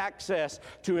direct access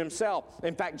to himself.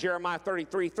 In fact, Jeremiah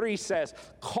 33:3 says,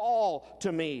 "Call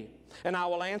to me, and I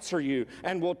will answer you,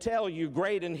 and will tell you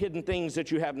great and hidden things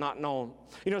that you have not known."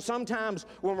 You know, sometimes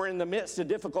when we're in the midst of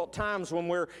difficult times, when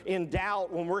we're in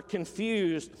doubt, when we're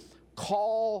confused,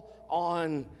 call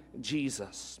on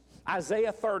Jesus.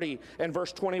 Isaiah 30 and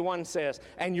verse 21 says,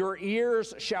 "And your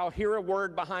ears shall hear a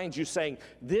word behind you saying,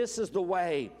 'This is the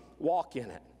way, walk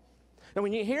in it.'" And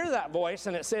when you hear that voice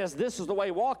and it says, "This is the way,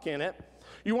 walk in it,"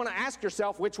 you want to ask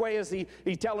yourself, which way is he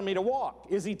telling me to walk?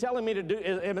 Is he telling me to do,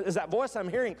 is that voice I'm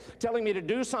hearing telling me to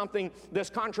do something that's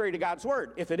contrary to God's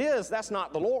word? If it is, that's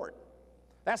not the Lord.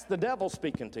 That's the devil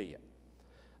speaking to you.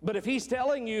 But if he's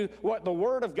telling you what the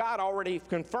Word of God already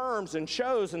confirms and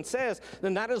shows and says,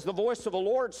 then that is the voice of the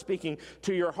Lord speaking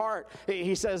to your heart.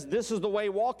 He says, "This is the way,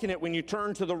 walk in it," when you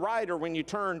turn to the right or when you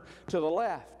turn to the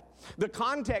left. The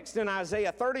context in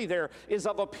Isaiah 30 there is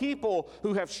of a people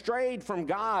who have strayed from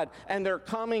God and they're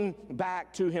coming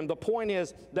back to him. The point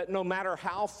is that no matter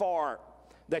how far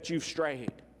that you've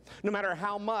strayed, no matter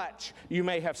how much you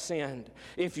may have sinned,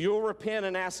 if you'll repent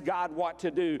and ask God what to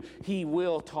do, he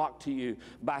will talk to you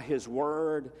by his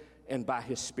word and by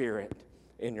his Spirit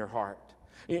in your heart.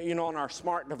 You know, on our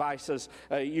smart devices,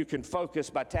 you can focus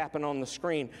by tapping on the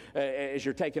screen. As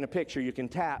you're taking a picture, you can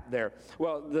tap there.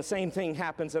 Well, the same thing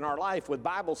happens in our life with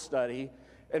Bible study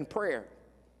and prayer.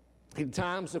 In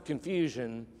times of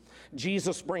confusion,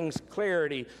 Jesus brings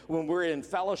clarity when we're in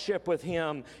fellowship with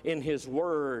him in his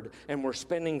word and we're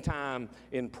spending time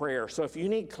in prayer. So if you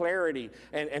need clarity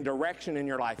and direction in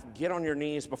your life, get on your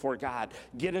knees before God.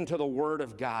 Get into the word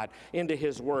of God, into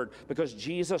his word, because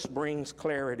Jesus brings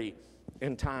clarity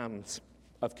in times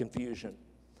of confusion.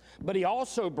 But he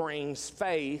also brings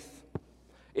faith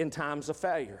in times of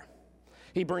failure.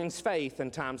 He brings faith in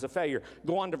times of failure.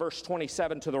 Go on to verse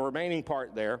 27 to the remaining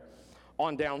part there,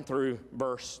 on down through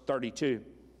verse 32.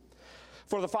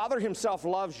 "For the Father himself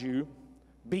loves you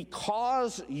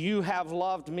because you have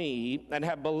loved me and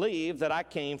have believed that I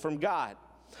came from God.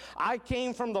 I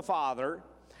came from the Father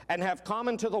and have come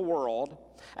into the world,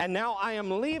 and now I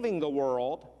am leaving the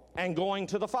world and going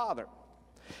to the Father."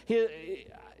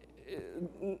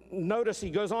 Notice he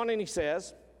goes on and he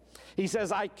says,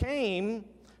 "I came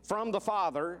from the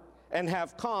Father and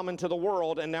have come into the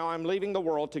world, and now I'm leaving the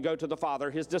world to go to the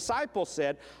Father." His disciples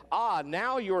said,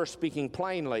 "Now you are speaking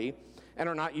plainly and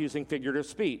are not using figurative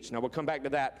speech." Now we'll come back to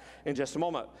that in just a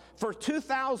moment. For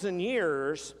 2,000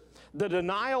 years, the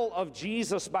denial of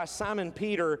Jesus by Simon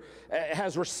Peter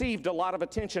has received a lot of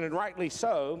attention, and rightly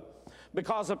so,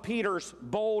 because of Peter's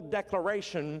bold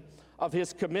declaration of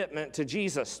his commitment to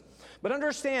Jesus. But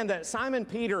understand that Simon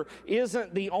Peter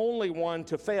isn't the only one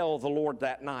to fail the Lord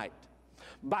that night.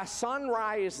 By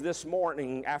sunrise this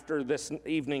morning, after this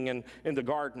evening in the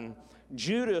garden,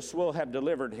 Judas will have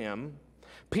delivered him,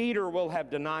 Peter will have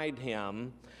denied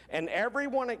him, and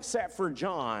everyone except for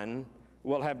John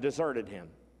will have deserted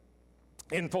him.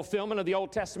 In fulfillment of the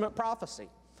Old Testament prophecy,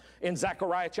 in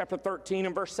Zechariah chapter 13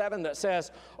 and verse 7 that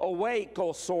says, "Awake,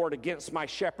 O sword, against my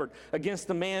shepherd, against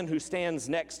the man who stands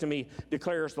next to me,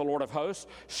 declares the Lord of hosts.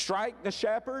 Strike the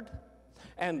shepherd,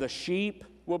 and the sheep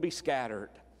will be scattered.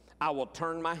 I will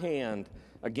turn my hand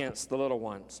against the little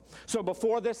ones." So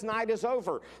before this night is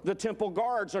over, the temple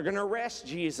guards are going to arrest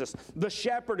Jesus. The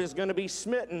shepherd is going to be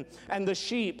smitten, and the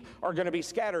sheep are going to be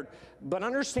scattered. But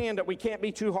understand that we can't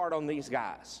be too hard on these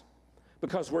guys,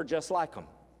 because we're just like them.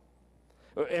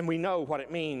 And we know what it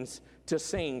means to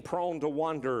sing, "Prone to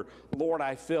wonder, Lord,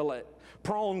 I feel it.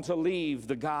 Prone to leave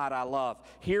the God I love.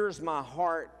 Here's my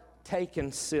heart, take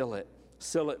and seal it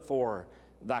for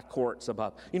thy courts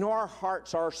above." You know, our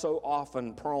hearts are so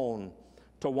often prone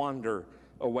to wander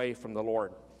away from the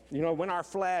Lord. You know, when our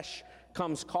flesh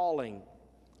comes calling,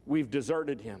 we've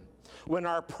deserted him. When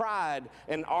our pride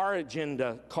and our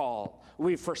agenda call,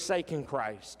 we've forsaken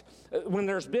Christ. When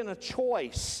there's been a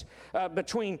choice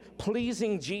between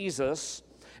pleasing Jesus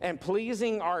and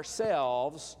pleasing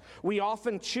ourselves, we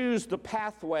often choose the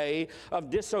pathway of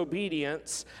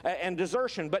disobedience and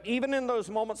desertion. But even in those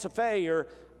moments of failure,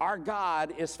 our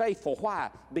God is faithful. Why?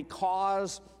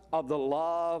 Because of the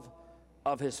love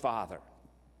of his Father.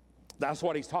 That's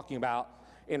what he's talking about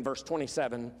in verse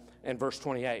 27 and verse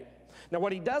 28. Now,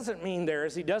 what he doesn't mean there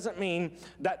is he doesn't mean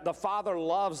that the Father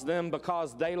loves them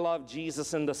because they love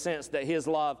Jesus in the sense that his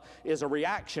love is a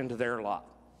reaction to their love.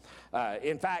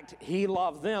 In fact, he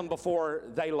loved them before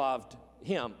they loved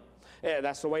him.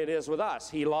 That's the way it is with us.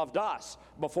 He loved us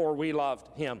before we loved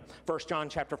him. 1 John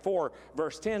chapter 4,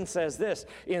 verse 10 says this,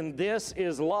 "In this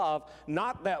is love,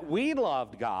 not that we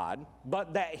loved God,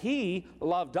 but that he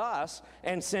loved us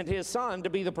and sent his Son to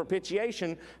be the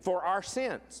propitiation for our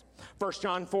sins." 1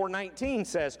 John 4:19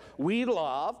 says, "We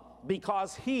love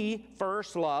because he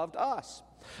first loved us."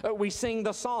 We sing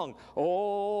the song,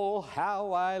 "Oh,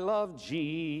 how I love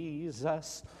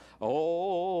Jesus.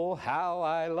 Oh, how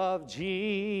I love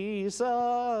Jesus.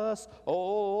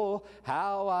 Oh,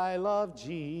 how I love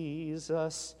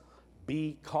Jesus,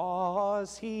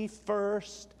 because he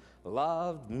first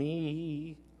loved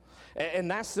me."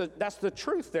 And that's the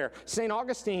truth there. St.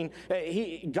 Augustine,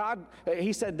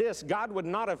 he said this, God would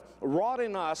not have wrought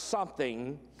in us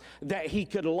something that he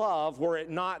could love were it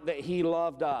not that he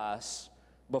loved us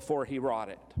before he wrought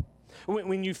it.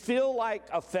 When you feel like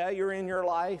a failure in your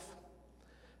life,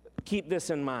 keep this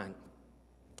in mind.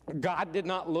 God did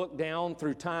not look down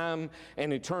through time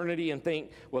and eternity and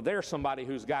think, well, there's somebody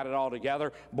who's got it all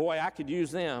together. Boy, I could use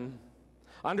them.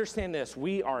 Understand this,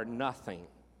 we are nothing.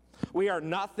 We are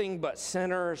nothing but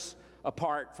sinners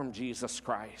apart from Jesus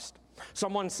Christ.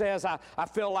 Someone says, I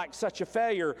feel like such a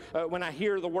failure when I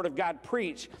hear the Word of God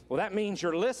preached. Well, that means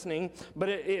you're listening, but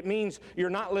it means you're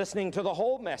not listening to the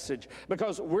whole message,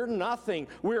 because we're nothing.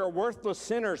 We are worthless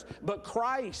sinners, but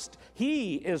Christ,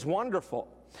 he is wonderful.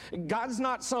 God's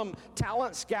not some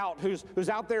talent scout who's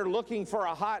out there looking for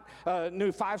a hot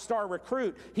new 5-star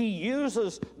recruit. He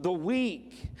uses the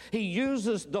weak. He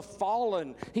uses the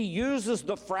fallen. He uses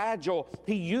the fragile.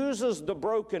 He uses the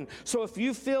broken. So if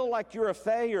you feel like you're a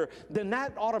failure, then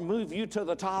that ought to move you to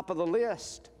the top of the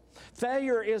list.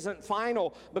 Failure isn't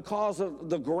final because of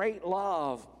the great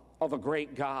love of a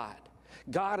great God.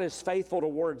 God is faithful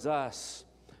towards us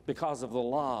because of the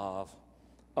love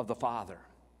of the Father.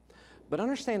 But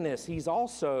understand this, he's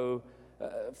also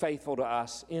faithful to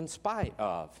us in spite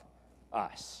of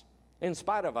us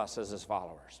as his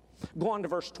followers. Go on to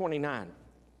verse 29.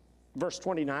 Verse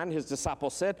 29, his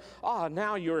disciples said,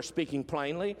 now you are speaking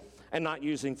plainly and not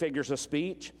using figures of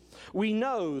speech. We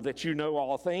know that you know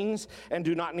all things and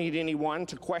do not need anyone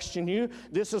to question you.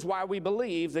 This is why we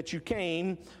believe that you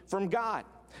came from God.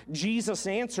 Jesus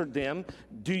answered them,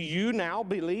 do you now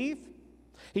believe?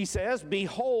 He says,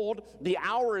 behold, the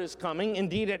hour is coming,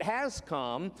 indeed it has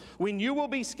come, when you will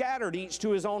be scattered each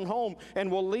to his own home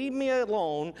and will leave me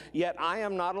alone, yet I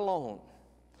am not alone,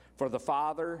 for the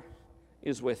Father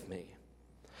is with me.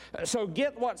 So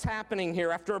get what's happening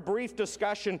here after a brief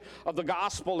discussion of the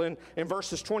gospel in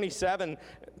verses 27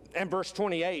 and verse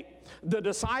 28. The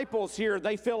disciples here,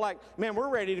 they feel like, man, we're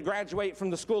ready to graduate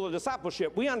from the school of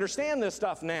discipleship. We understand this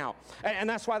stuff now. And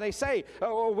that's why they say,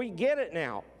 we get it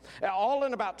now. All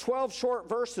in about 12 short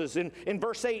verses. In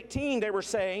verse 18, they were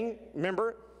saying,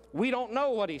 remember, we don't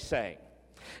know what he's saying.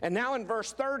 And now in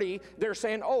verse 30, they're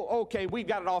saying, okay, we've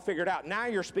got it all figured out. Now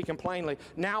you're speaking plainly.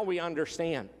 Now we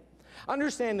understand.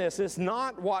 Understand this, it's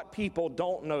not what people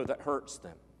don't know that hurts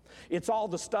them. It's all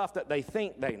the stuff that they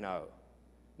think they know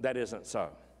that isn't so.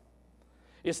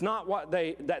 It's not what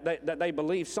that they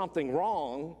believe something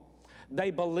wrong.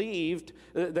 They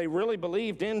really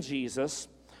believed in Jesus,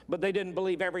 but they didn't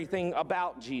believe everything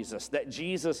about Jesus, that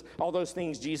Jesus, all those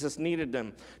things Jesus needed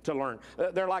them to learn.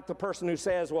 They're like the person who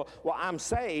says, well, I'm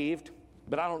saved,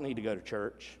 but I don't need to go to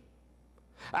church.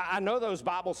 I know those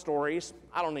Bible stories.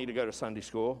 I don't need to go to Sunday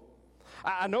school.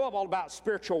 I know all about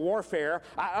spiritual warfare.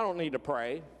 I don't need to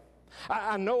pray.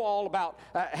 I know all about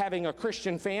having a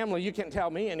Christian family. You can't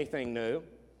tell me anything new.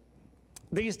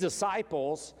 These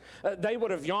disciples, they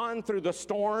would have yawned through the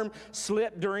storm,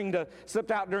 slipped out during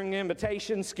the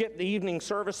invitation, skipped the evening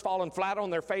service, fallen flat on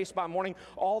their face by morning,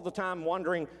 all the time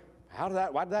wondering,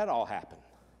 why did that all happen?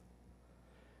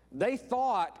 They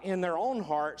thought in their own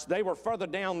hearts they were further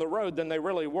down the road than they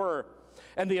really were.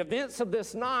 And the events of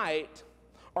this night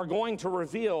are going to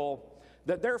reveal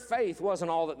that their faith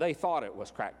wasn't all that they thought it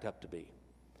was cracked up to be.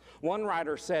 One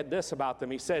writer said this about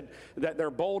them. He said that their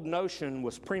bold notion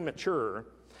was premature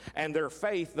and their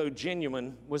faith, though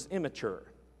genuine, was immature.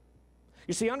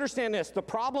 You see, understand this. The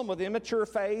problem with immature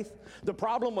faith, the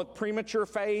problem with premature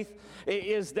faith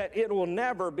is that it will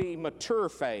never be mature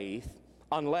faith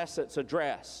unless it's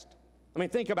addressed. I mean,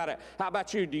 think about it. How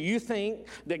about you? Do you think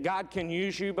that God can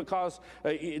use you because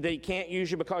they can't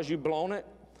use you because you've blown it?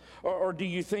 Or do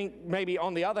you think maybe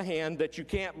on the other hand that you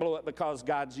can't blow it because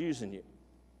God's using you?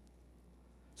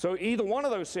 So either one of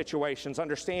those situations,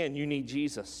 understand you need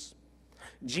Jesus.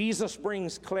 Jesus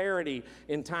brings clarity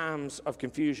in times of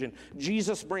confusion.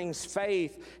 Jesus brings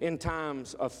faith in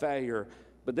times of failure.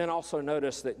 But then also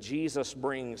notice that Jesus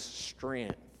brings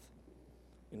strength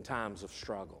in times of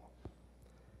struggle.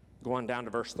 Going down to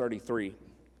verse 33.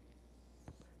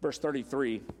 Verse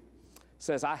 33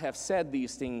 says, I have said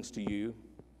these things to you,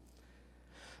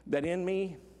 that in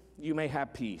me you may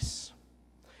have peace.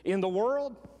 In the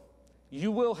world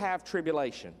you will have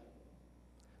tribulation,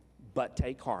 but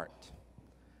take heart.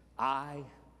 I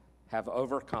have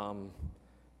overcome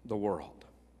the world.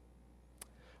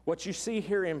 What you see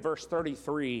here in verse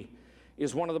 33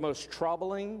 is one of the most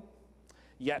troubling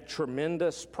yet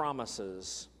tremendous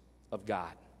promises of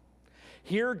God.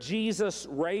 Here Jesus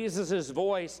raises his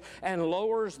voice and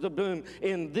lowers the boom.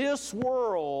 In this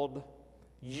world,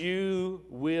 you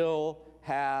will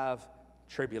have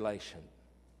tribulation.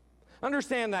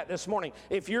 Understand that this morning.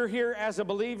 If you're here as a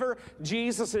believer,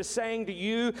 Jesus is saying to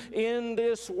you, in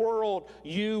this world,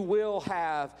 you will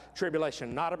have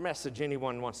tribulation. Not a message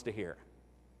anyone wants to hear.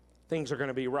 Things are going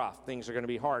to be rough. Things are going to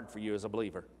be hard for you as a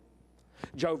believer.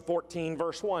 Job 14,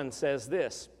 verse 1 says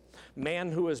this,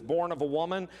 man who is born of a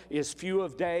woman is few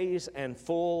of days and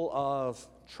full of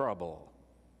trouble.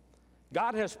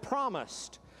 God has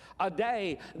promised a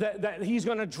day that he's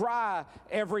going to dry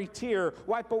every tear,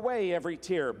 wipe away every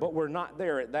tear, but we're not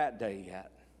there at that day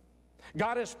yet.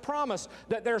 God has promised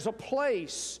that there's a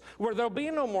place where there'll be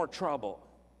no more trouble,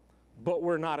 but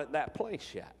we're not at that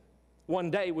place yet. One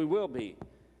day we will be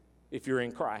if you're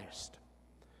in Christ.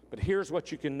 But here's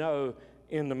what you can know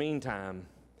in the meantime,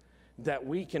 that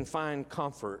we can find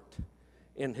comfort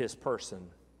in his person,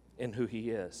 in who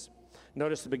he is.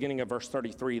 Notice the beginning of verse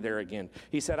 33 there again.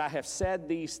 He said, I have said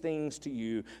these things to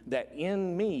you, that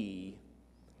in me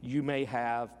you may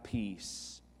have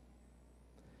peace.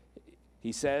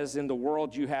 He says, in the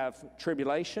world you have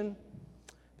tribulation.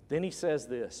 Then he says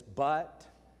this, but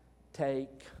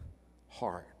take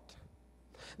heart.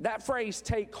 That phrase,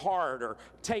 take heart, or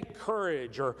take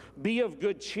courage, or be of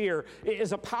good cheer,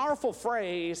 is a powerful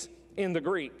phrase in the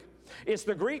Greek. It's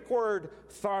the Greek word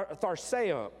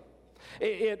tharseo.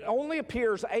 It only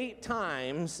appears 8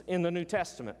 times in the New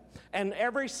Testament, and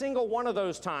every single one of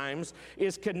those times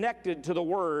is connected to the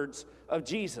words of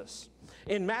Jesus.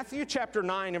 In Matthew chapter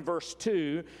 9 and verse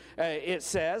 2, it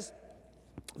says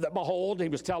that, behold, he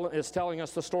is telling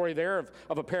us the story there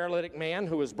of a paralytic man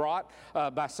who was brought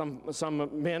by some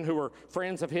men who were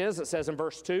friends of his. It says in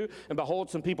verse 2, and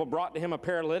behold, some people brought to him a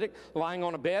paralytic lying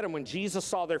on a bed, and when Jesus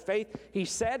saw their faith, he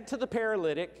said to the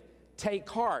paralytic, take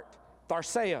heart,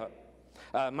 tharseo.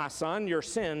 My son, your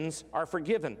sins are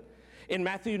forgiven. In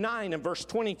Matthew 9 and verse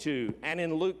 22, and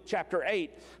in Luke chapter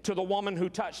 8, to the woman who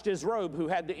touched his robe, who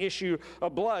had the issue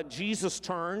of blood, Jesus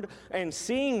turned and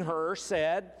seeing her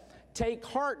said, take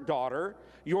heart, daughter,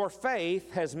 your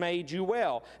faith has made you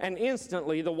well. And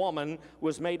instantly the woman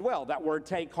was made well. That word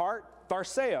take heart,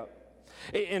 tharseo.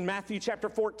 In Matthew chapter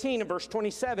 14 and verse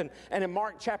 27, and in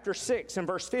Mark chapter 6 and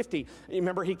verse 50,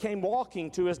 remember he came walking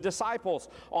to his disciples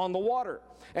on the water.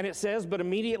 And it says, but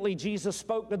immediately Jesus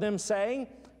spoke to them saying,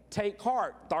 take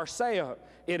heart, tharseo,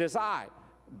 it is I,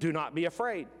 do not be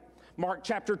afraid. Mark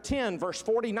chapter 10 verse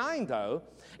 49, though,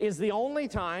 is the only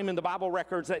time in the Bible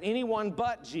records that anyone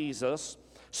but Jesus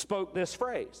spoke this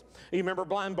phrase. You remember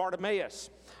blind Bartimaeus,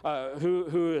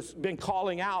 who has been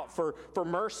calling out for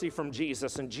mercy from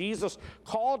Jesus, and Jesus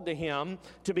called to him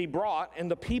to be brought, and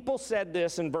the people said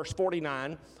this in verse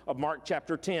 49 of Mark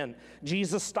chapter 10.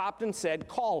 Jesus stopped and said,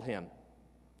 call him.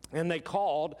 And they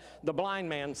called the blind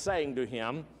man, saying to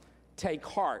him, take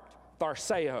heart,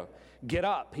 tharseo, get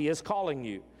up, he is calling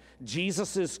you.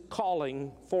 Jesus is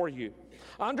calling for you.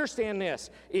 Understand this,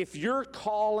 if you're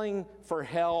calling for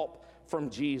help from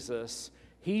Jesus,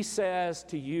 he says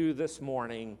to you this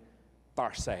morning,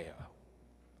 tharseo,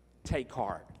 take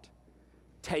heart,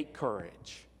 take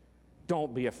courage,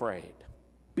 don't be afraid,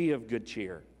 be of good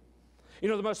cheer. You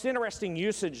know, the most interesting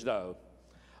usage, though,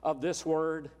 of this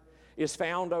word is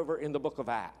found over in the book of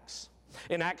Acts.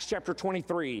 In Acts chapter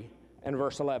 23 and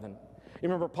verse 11. You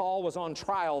remember Paul was on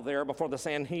trial there before the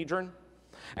Sanhedrin?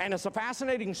 And it's a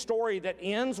fascinating story that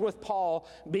ends with Paul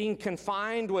being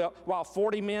confined while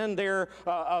 40 men there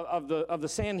of the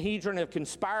Sanhedrin have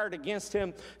conspired against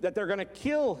him, that they're going to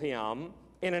kill him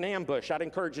in an ambush. I'd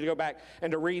encourage you to go back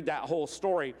and to read that whole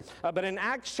story. But in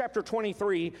Acts chapter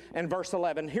 23 and verse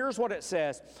 11, here's what it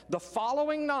says. The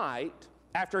following night,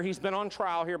 after he's been on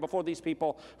trial here before these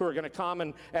people who are going to come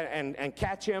and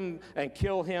catch him and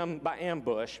kill him by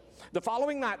ambush, the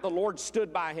following night the Lord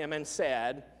stood by him and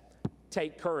said,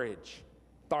 take courage,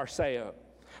 tharseo,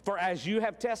 for as you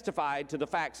have testified to the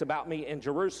facts about me in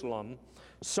Jerusalem,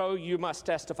 so you must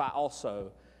testify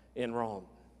also in Rome.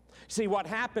 See, what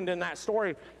happened in that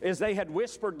story is they had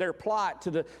whispered their plot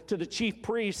to the chief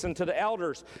priests and to the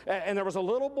elders, and there was a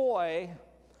little boy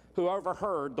who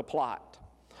overheard the plot.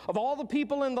 Of all the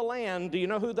people in the land, do you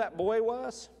know who that boy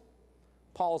was?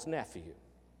 Paul's nephew.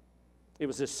 It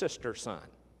was his sister's son.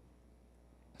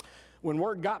 When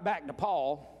word got back to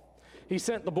Paul, he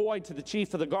sent the boy to the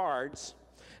chief of the guards,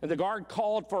 and the guard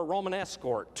called for a Roman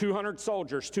escort, 200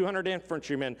 soldiers, 200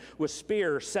 infantrymen with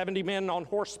spears, 70 men on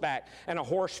horseback, and a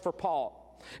horse for Paul.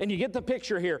 And you get the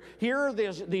picture here. Here are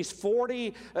these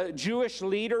 40 Jewish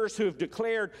leaders who have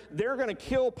declared they're going to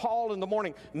kill Paul in the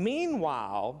morning.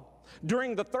 Meanwhile,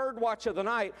 during the third watch of the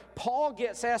night, Paul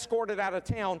gets escorted out of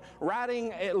town,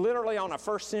 riding literally on a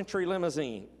first-century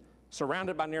limousine,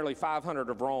 surrounded by nearly 500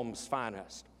 of Rome's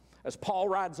finest. As Paul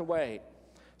rides away,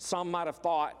 some might have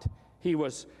thought he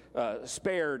was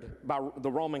spared by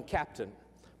the Roman captain,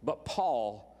 but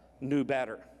Paul knew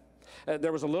better.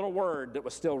 There was a little word that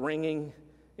was still ringing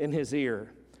in his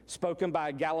ear, spoken by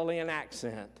a Galilean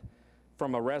accent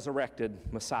from a resurrected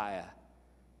Messiah.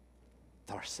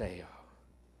 Tharseo,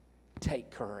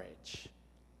 take courage,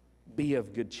 be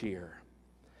of good cheer.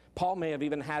 Paul may have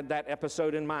even had that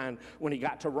episode in mind when he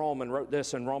got to Rome and wrote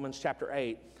this in Romans chapter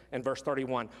 8 and verse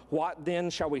 31. What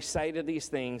then shall we say to these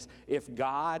things? If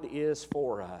God is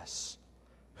for us,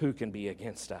 who can be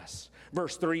against us?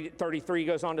 Verse 33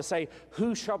 goes on to say,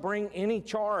 who shall bring any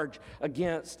charge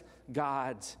against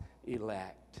God's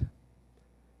elect?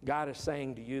 God is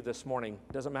saying to you this morning,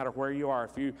 doesn't matter where you are,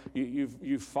 if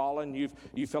you've fallen,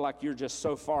 you feel like you're just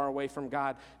so far away from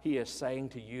God, He is saying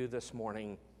to you this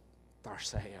morning,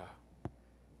 Tharseo,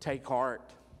 take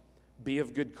heart, be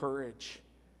of good courage,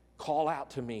 call out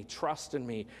to me, trust in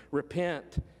me,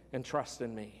 repent and trust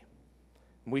in me.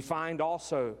 We find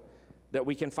also that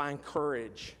we can find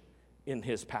courage in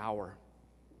His power.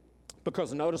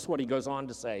 Because notice what he goes on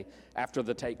to say after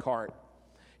the take heart.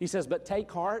 He says, but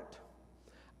take heart,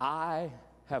 I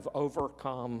have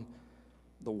overcome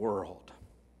the world.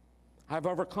 I've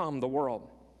overcome the world.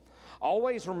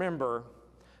 Always remember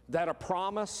that a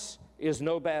promise is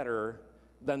no better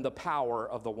than the power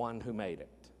of the one who made it.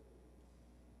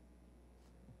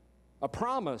 A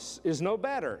promise is no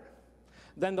better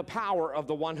than the power of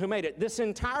the one who made it. This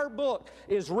entire book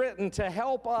is written to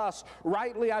help us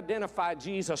rightly identify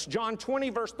Jesus. John 20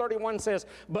 verse 31 says,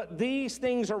 but these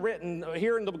things are written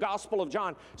here in the Gospel of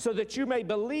John so that you may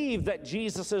believe that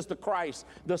Jesus is the Christ,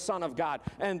 the Son of God,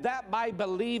 and that by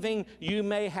believing you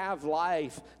may have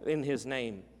life in His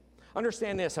name.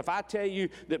 Understand this, if I tell you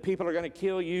that people are going to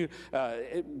kill you,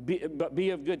 but be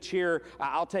of good cheer,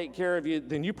 I'll take care of you,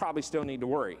 then you probably still need to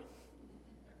worry.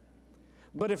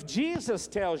 But if Jesus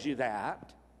tells you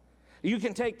that, you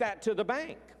can take that to the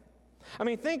bank. I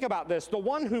mean, think about this. The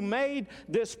one who made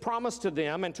this promise to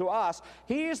them and to us,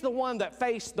 He is the one that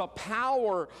faced the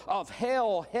power of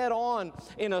hell head on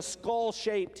in a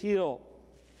skull-shaped hill.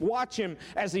 Watch Him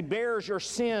as He bears your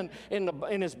sin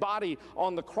in His body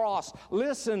on the cross.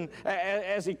 Listen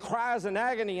as He cries in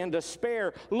agony and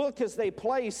despair. Look as they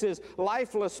place His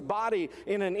lifeless body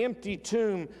in an empty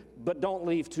tomb, but don't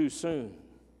leave too soon.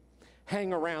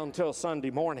 Hang around till Sunday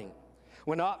morning,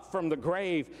 when up from the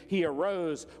grave He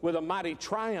arose with a mighty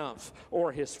triumph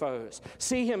o'er His foes.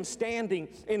 See Him standing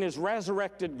in His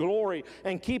resurrected glory,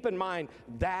 and keep in mind,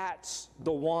 that's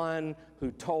the one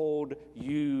who told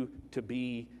you to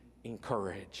be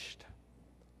encouraged.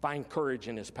 Find courage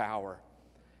in His power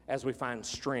as we find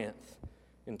strength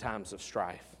in times of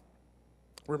strife.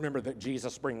 Remember that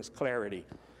Jesus brings clarity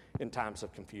in times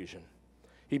of confusion.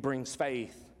 He brings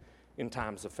faith in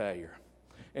times of failure,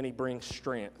 and He brings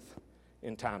strength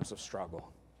in times of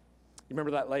struggle. You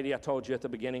remember that lady I told you at the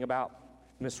beginning about,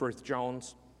 Miss Ruth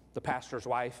Jones, the pastor's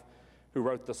wife, who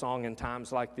wrote the song In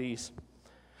Times Like These?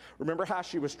 Remember how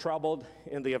she was troubled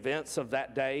in the events of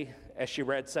that day as she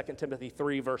read 2 Timothy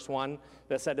 3 verse 1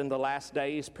 that said, in the last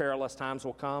days perilous times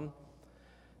will come?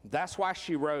 That's why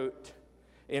she wrote,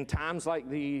 in times like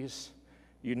these,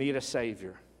 you need a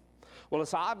Savior. Well,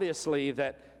 it's obviously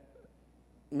that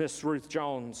Miss Ruth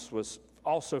Jones was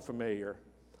also familiar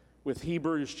with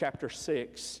Hebrews chapter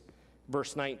 6,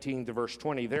 verse 19 to verse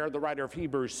 20. There, the writer of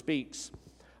Hebrews speaks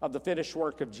of the finished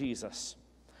work of Jesus.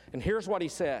 And here's what he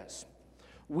says.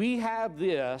 We have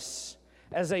this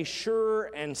as a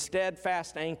sure and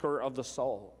steadfast anchor of the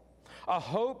soul, a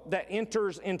hope that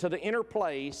enters into the inner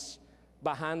place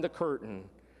behind the curtain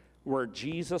where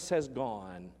Jesus has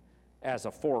gone as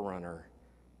a forerunner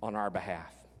on our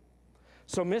behalf.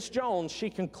 So Miss Jones, she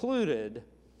concluded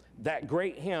that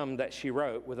great hymn that she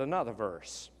wrote with another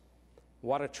verse.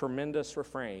 What a tremendous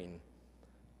refrain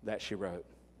that she wrote.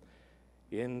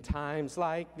 In times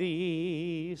like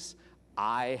these,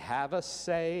 I have a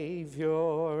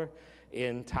Savior.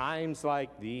 In times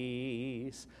like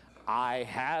these, I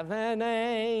have an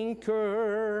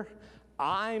anchor.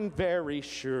 I'm very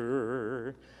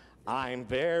sure, I'm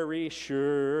very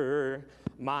sure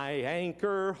my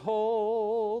anchor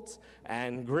holds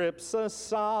and grips a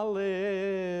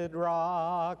solid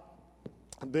rock.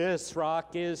 This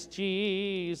rock is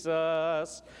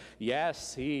Jesus.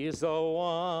 Yes, He's the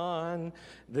one.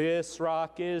 This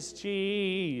rock is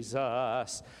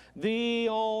Jesus, the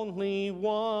only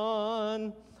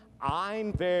one.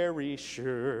 I'm very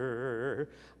sure,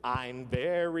 I'm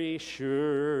very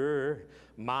sure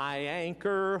my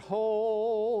anchor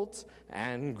holds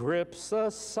and grips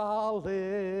a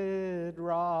solid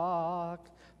rock.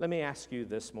 Let me ask you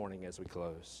this morning as we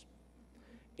close.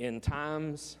 In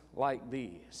times like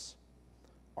these,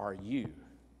 are you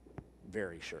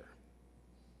very sure?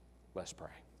 Let's pray.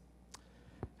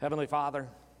 Heavenly Father,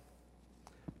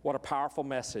 what a powerful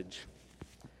message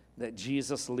that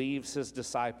Jesus leaves His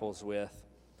disciples with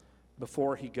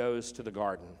before He goes to the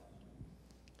garden.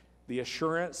 The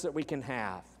assurance that we can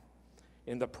have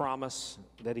in the promise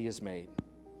that He has made.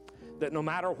 That no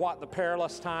matter what the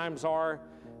perilous times are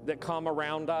that come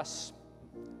around us,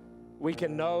 we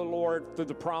can know, Lord, through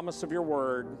the promise of your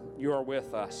word, you are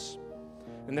with us.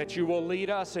 And that you will lead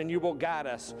us and you will guide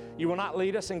us. You will not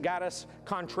lead us and guide us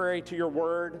contrary to your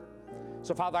word.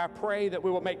 So, Father, I pray that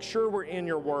we will make sure we're in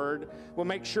your word. We'll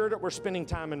make sure that we're spending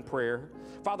time in prayer.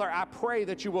 Father, I pray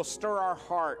that you will stir our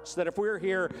hearts, that if we're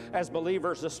here as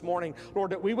believers this morning, Lord,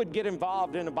 that we would get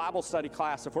involved in a Bible study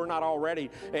class if we're not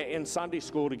already in Sunday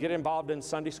school, to get involved in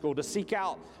Sunday school, to seek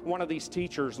out one of these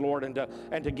teachers, Lord, and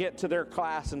to get to their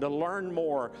class and to learn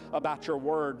more about your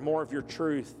word, more of your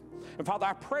truth. And Father,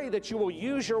 I pray that you will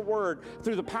use your word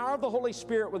through the power of the Holy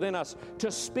Spirit within us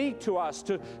to speak to us,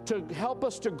 to help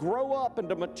us to grow up and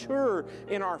to mature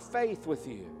in our faith with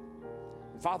you.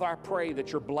 And Father, I pray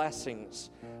that your blessings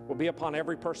will be upon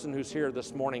every person who's here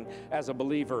this morning as a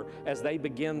believer as they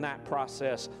begin that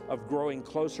process of growing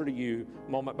closer to you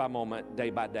moment by moment, day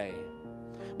by day.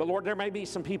 But Lord, there may be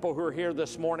some people who are here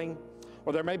this morning,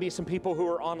 or there may be some people who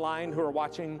are online who are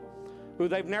watching, who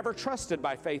they've never trusted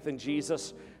by faith in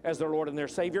Jesus as their Lord and their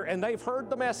Savior, and they've heard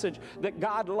the message that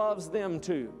God loves them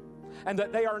too, and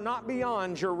that they are not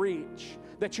beyond your reach,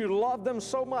 that you love them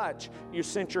so much, you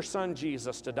sent your Son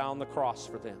Jesus to die on the cross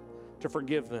for them, to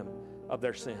forgive them of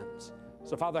their sins.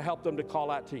 So Father, help them to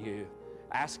call out to you,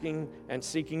 asking and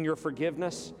seeking your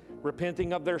forgiveness,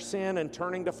 repenting of their sin and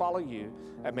turning to follow you,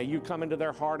 and may you come into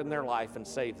their heart and their life and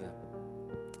save them,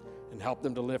 and help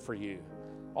them to live for you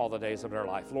all the days of their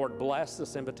life. Lord, bless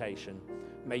this invitation.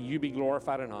 May you be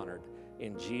glorified and honored.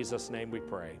 In Jesus' name we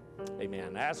pray.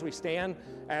 Amen. As we stand,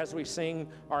 as we sing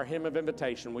our hymn of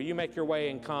invitation, will you make your way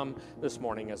and come this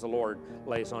morning as the Lord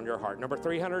lays on your heart? Number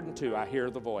 302, I Hear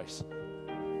the Voice.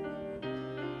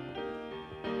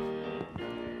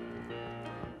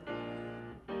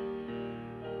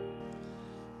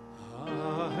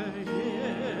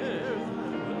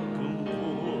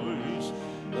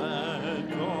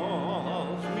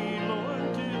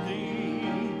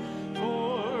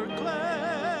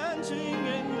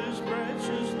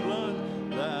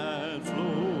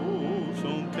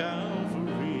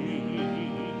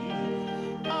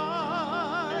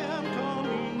 I am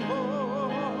coming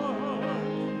home.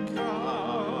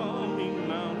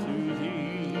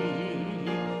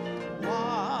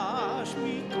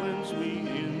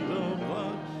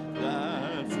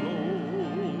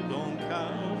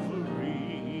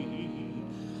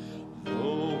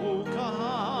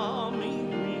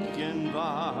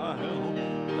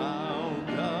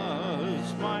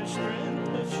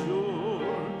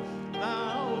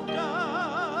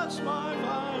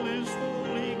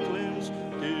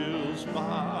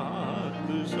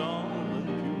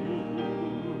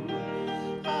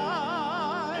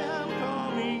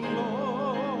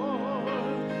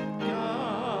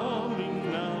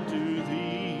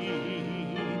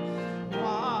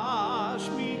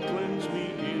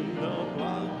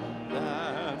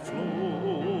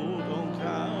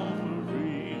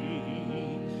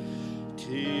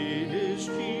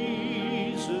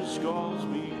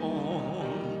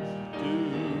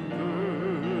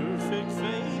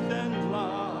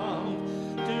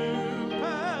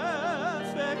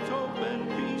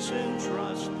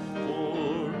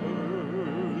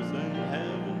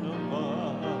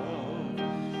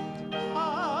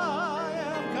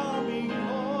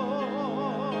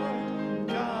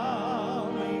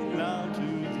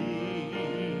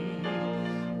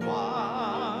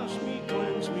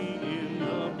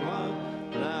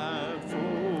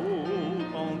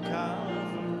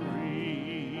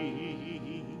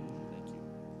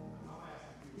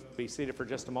 be seated for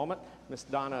just a moment. Miss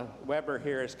Donna Weber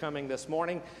here is coming this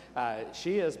morning.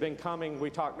 She has been coming, we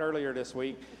talked earlier this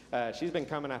week, she's been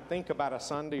coming, I think, about a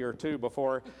Sunday or two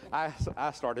before I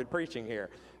started preaching here.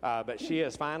 But she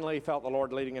has finally felt the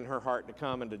Lord leading in her heart to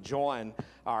come and to join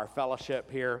our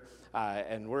fellowship here.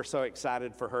 And we're so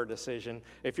excited for her decision.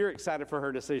 If you're excited for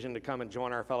her decision to come and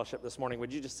join our fellowship this morning,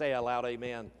 would you just say aloud,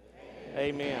 amen?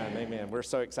 Amen. Amen. We're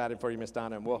so excited for you, Miss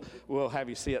Donna, and we'll have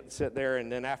you sit there, and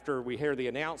then after we hear the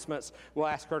announcements, we'll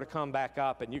ask her to come back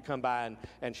up, and you come by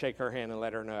and shake her hand and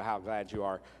let her know how glad you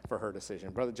are for her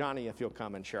decision. Brother Johnny, if you'll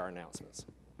come and share our announcements.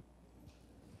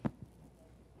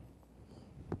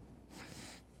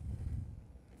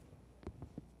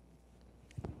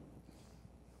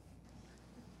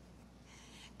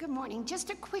 Good morning.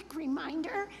 Just a quick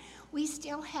reminder, we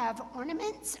still have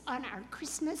ornaments on our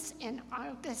Christmas and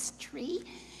August tree.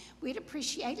 We'd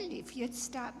appreciate it if you'd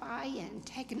stop by and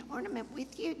take an ornament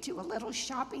with you, do a little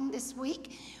shopping this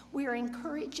week. We're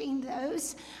encouraging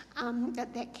those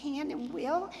that can and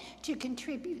will to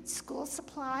contribute school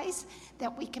supplies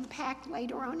that we can pack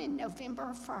later on in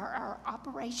November for our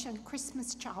Operation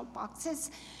Christmas Child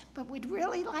Boxes. But we'd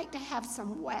really like to have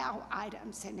some wow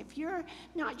items. And if you're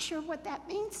not sure what that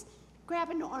means,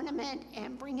 grab an ornament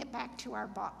and bring it back to our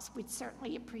box. We'd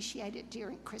certainly appreciate it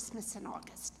during Christmas and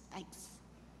August. Thanks.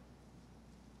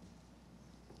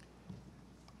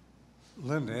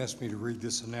 Linda asked me to read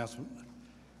this announcement.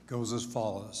 It goes as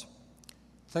follows.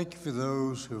 Thank you for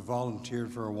those who have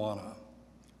volunteered for Awana.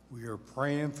 We are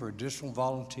praying for additional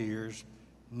volunteers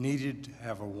needed to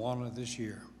have Awana this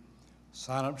year.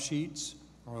 Sign-up sheets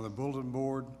are on the bulletin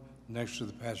board next to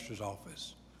the pastor's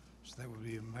office. So that would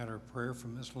be a matter of prayer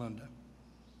from Miss Linda.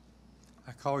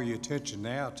 I call your attention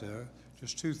now to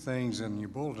just two things in your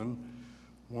bulletin.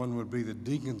 One would be the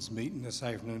deacons meeting this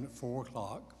afternoon at 4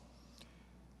 o'clock.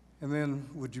 And then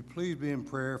would you please be in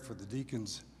prayer for the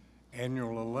deacons'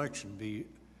 annual election, be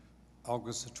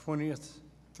August the 20th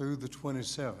through the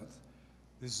 27th.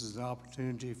 This is an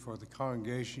opportunity for the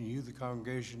congregation, you the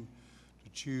congregation, to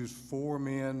choose 4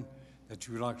 men that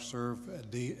you would like to serve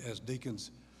as deacons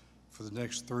for the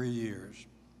next 3 years.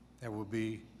 That will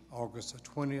be August the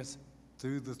 20th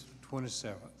through the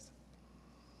 27th.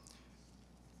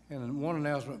 And one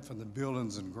announcement from the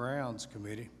Buildings and Grounds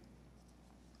Committee.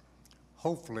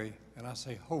 Hopefully, and I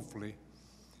say hopefully,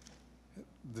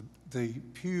 the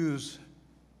pews,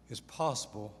 is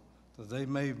possible that they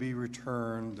may be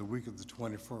returned the week of the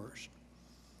 21st.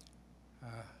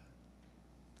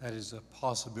 That is a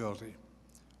possibility.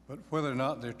 But whether or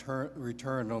not they're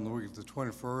returned on the week of the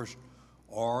 21st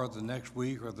or the next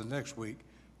week or the next week,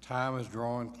 time is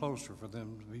drawing closer for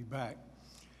them to be back.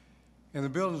 And the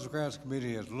Buildings and Grounds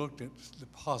Committee has looked at the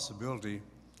possibility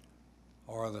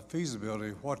or the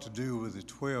feasibility of what to do with the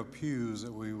 12 pews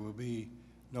that we will be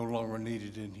no longer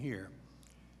needed in here.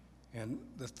 And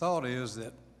the thought is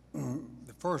that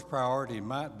the first priority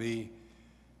might be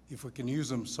if we can use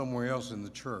them somewhere else in the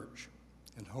church,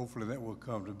 and hopefully that will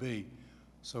come to be.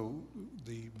 So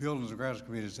the Buildings and Grounds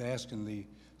Committee is asking the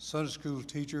Sunday school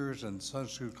teachers and Sunday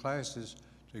school classes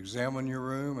to examine your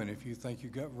room, and if you think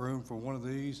you've got room for one of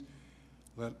these,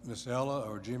 let Miss Ella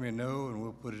or Jimmy know, and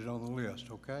we'll put it on the list,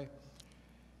 okay?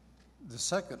 The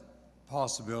second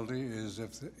possibility is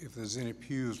if there's any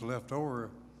pews left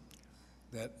over,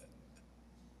 that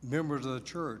members of the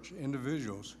church,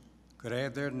 individuals, could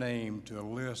add their name to a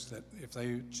list that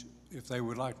if they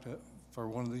would like to, for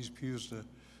one of these pews to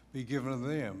be given to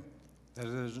them, that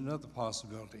is another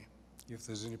possibility, if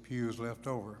there's any pews left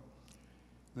over.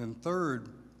 Then third,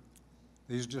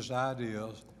 these are just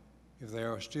ideas. If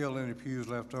there are still any pews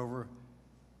left over,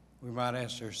 we might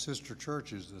ask their sister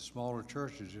churches, the smaller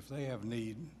churches, if they have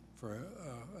need for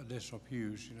additional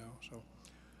pews, you know. So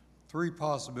 3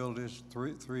 possibilities,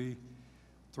 three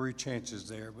chances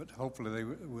there, but hopefully they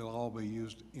will all be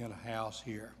used in-house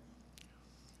here.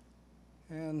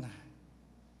 And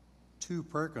 2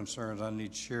 prayer concerns I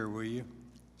need to share with you.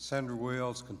 Sandra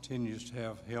Wells continues to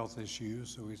have health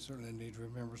issues, so we certainly need to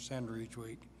remember Sandra each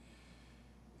week.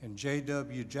 And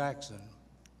J.W. Jackson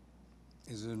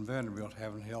is in Vanderbilt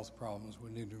having health problems.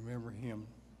 We need to remember him.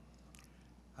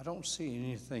 I don't see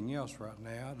anything else right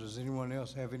now. Does anyone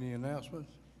else have any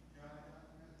announcements?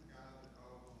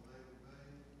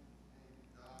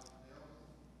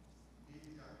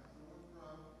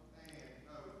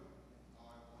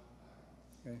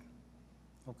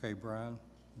 Okay, Brian.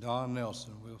 Don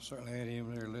Nelson, we'll certainly add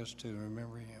him to their list too, and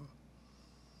remember him.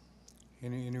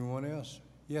 Anyone else?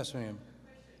 Yes, ma'am.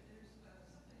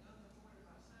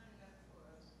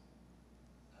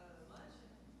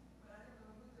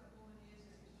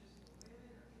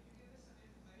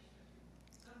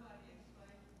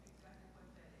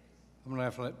 I'm gonna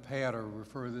have to let Pat or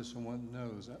refer this to someone that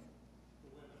knows. The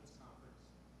women's conference.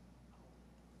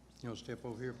 You want to step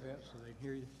over here, Pat, so they can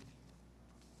hear you?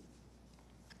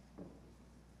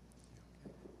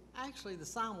 Actually, the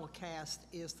simulcast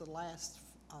is the last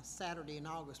Saturday in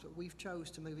August, but we've chose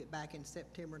to move it back in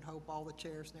September and hope all the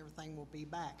chairs and everything will be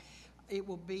back. It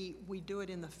will be, we do it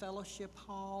in the fellowship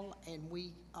hall, and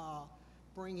we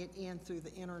bring it in through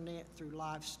the internet through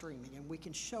live streaming, and we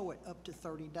can show it up to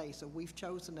 30 days. So we've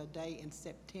chosen a day in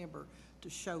September to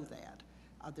show that.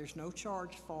 There's no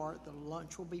charge for it. The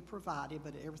lunch will be provided,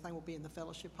 but everything will be in the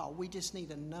fellowship hall. We just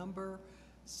need a number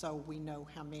so we know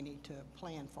how many to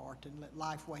plan for to let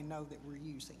Lifeway know that we're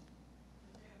using.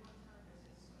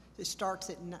 It starts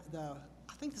at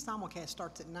I think the simulcast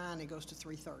starts at 9. It goes to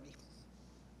 3:30,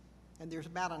 and there's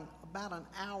about an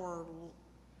hour.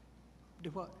 Do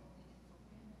what?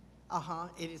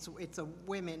 It's a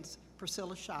women's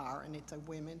Priscilla Shire, and it's a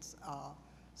women's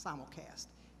simulcast.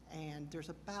 And there's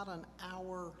about an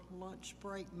hour lunch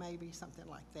break, maybe something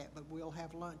like that. But we'll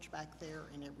have lunch back there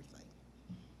and everything.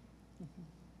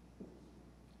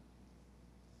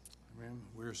 Amen.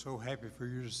 We're so happy for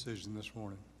your decision this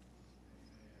morning.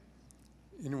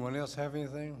 Anyone else have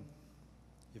anything?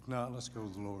 If not, let's go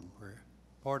to the Lord in prayer.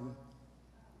 Pardon?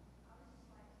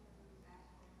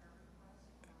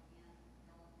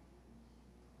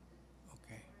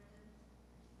 Okay.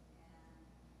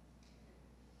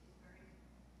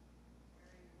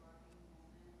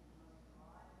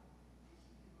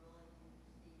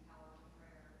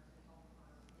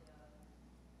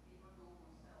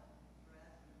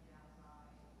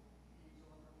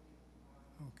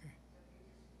 Okay.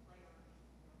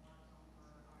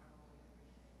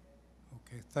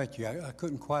 Okay, thank you. I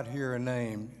couldn't quite hear her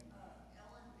name.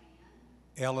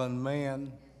 Ellen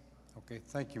Mann. Okay,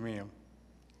 thank you, ma'am.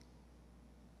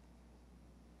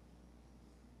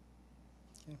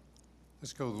 Okay.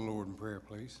 Let's go to the Lord in prayer,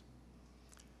 please.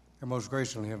 Our most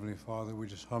gracious and Heavenly Father, we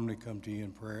just humbly come to you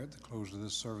in prayer at the close of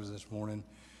this service this morning,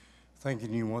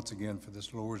 thanking you once again for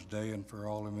this Lord's Day and for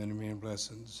all the many, many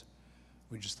blessings.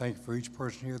 We just thank you for each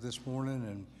person here this morning,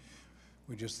 and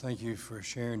we just thank you for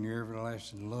sharing your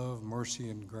everlasting love,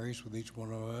 mercy, and grace with each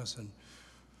one of us, and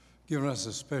giving us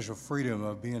a special freedom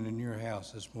of being in your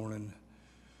house this morning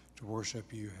to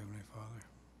worship you, Heavenly Father.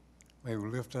 May we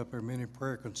lift up our many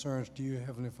prayer concerns to you,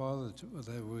 Heavenly Father,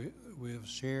 that we have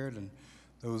shared and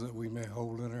those that we may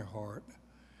hold in our heart.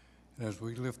 And as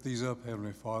we lift these up,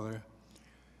 Heavenly Father,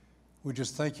 we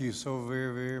just thank you so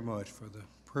very, very much for the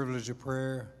privilege of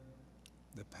prayer,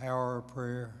 the power of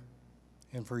prayer,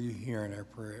 and for you hearing our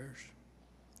prayers.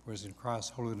 For it's in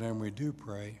Christ's holy name we do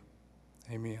pray.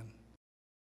 Amen.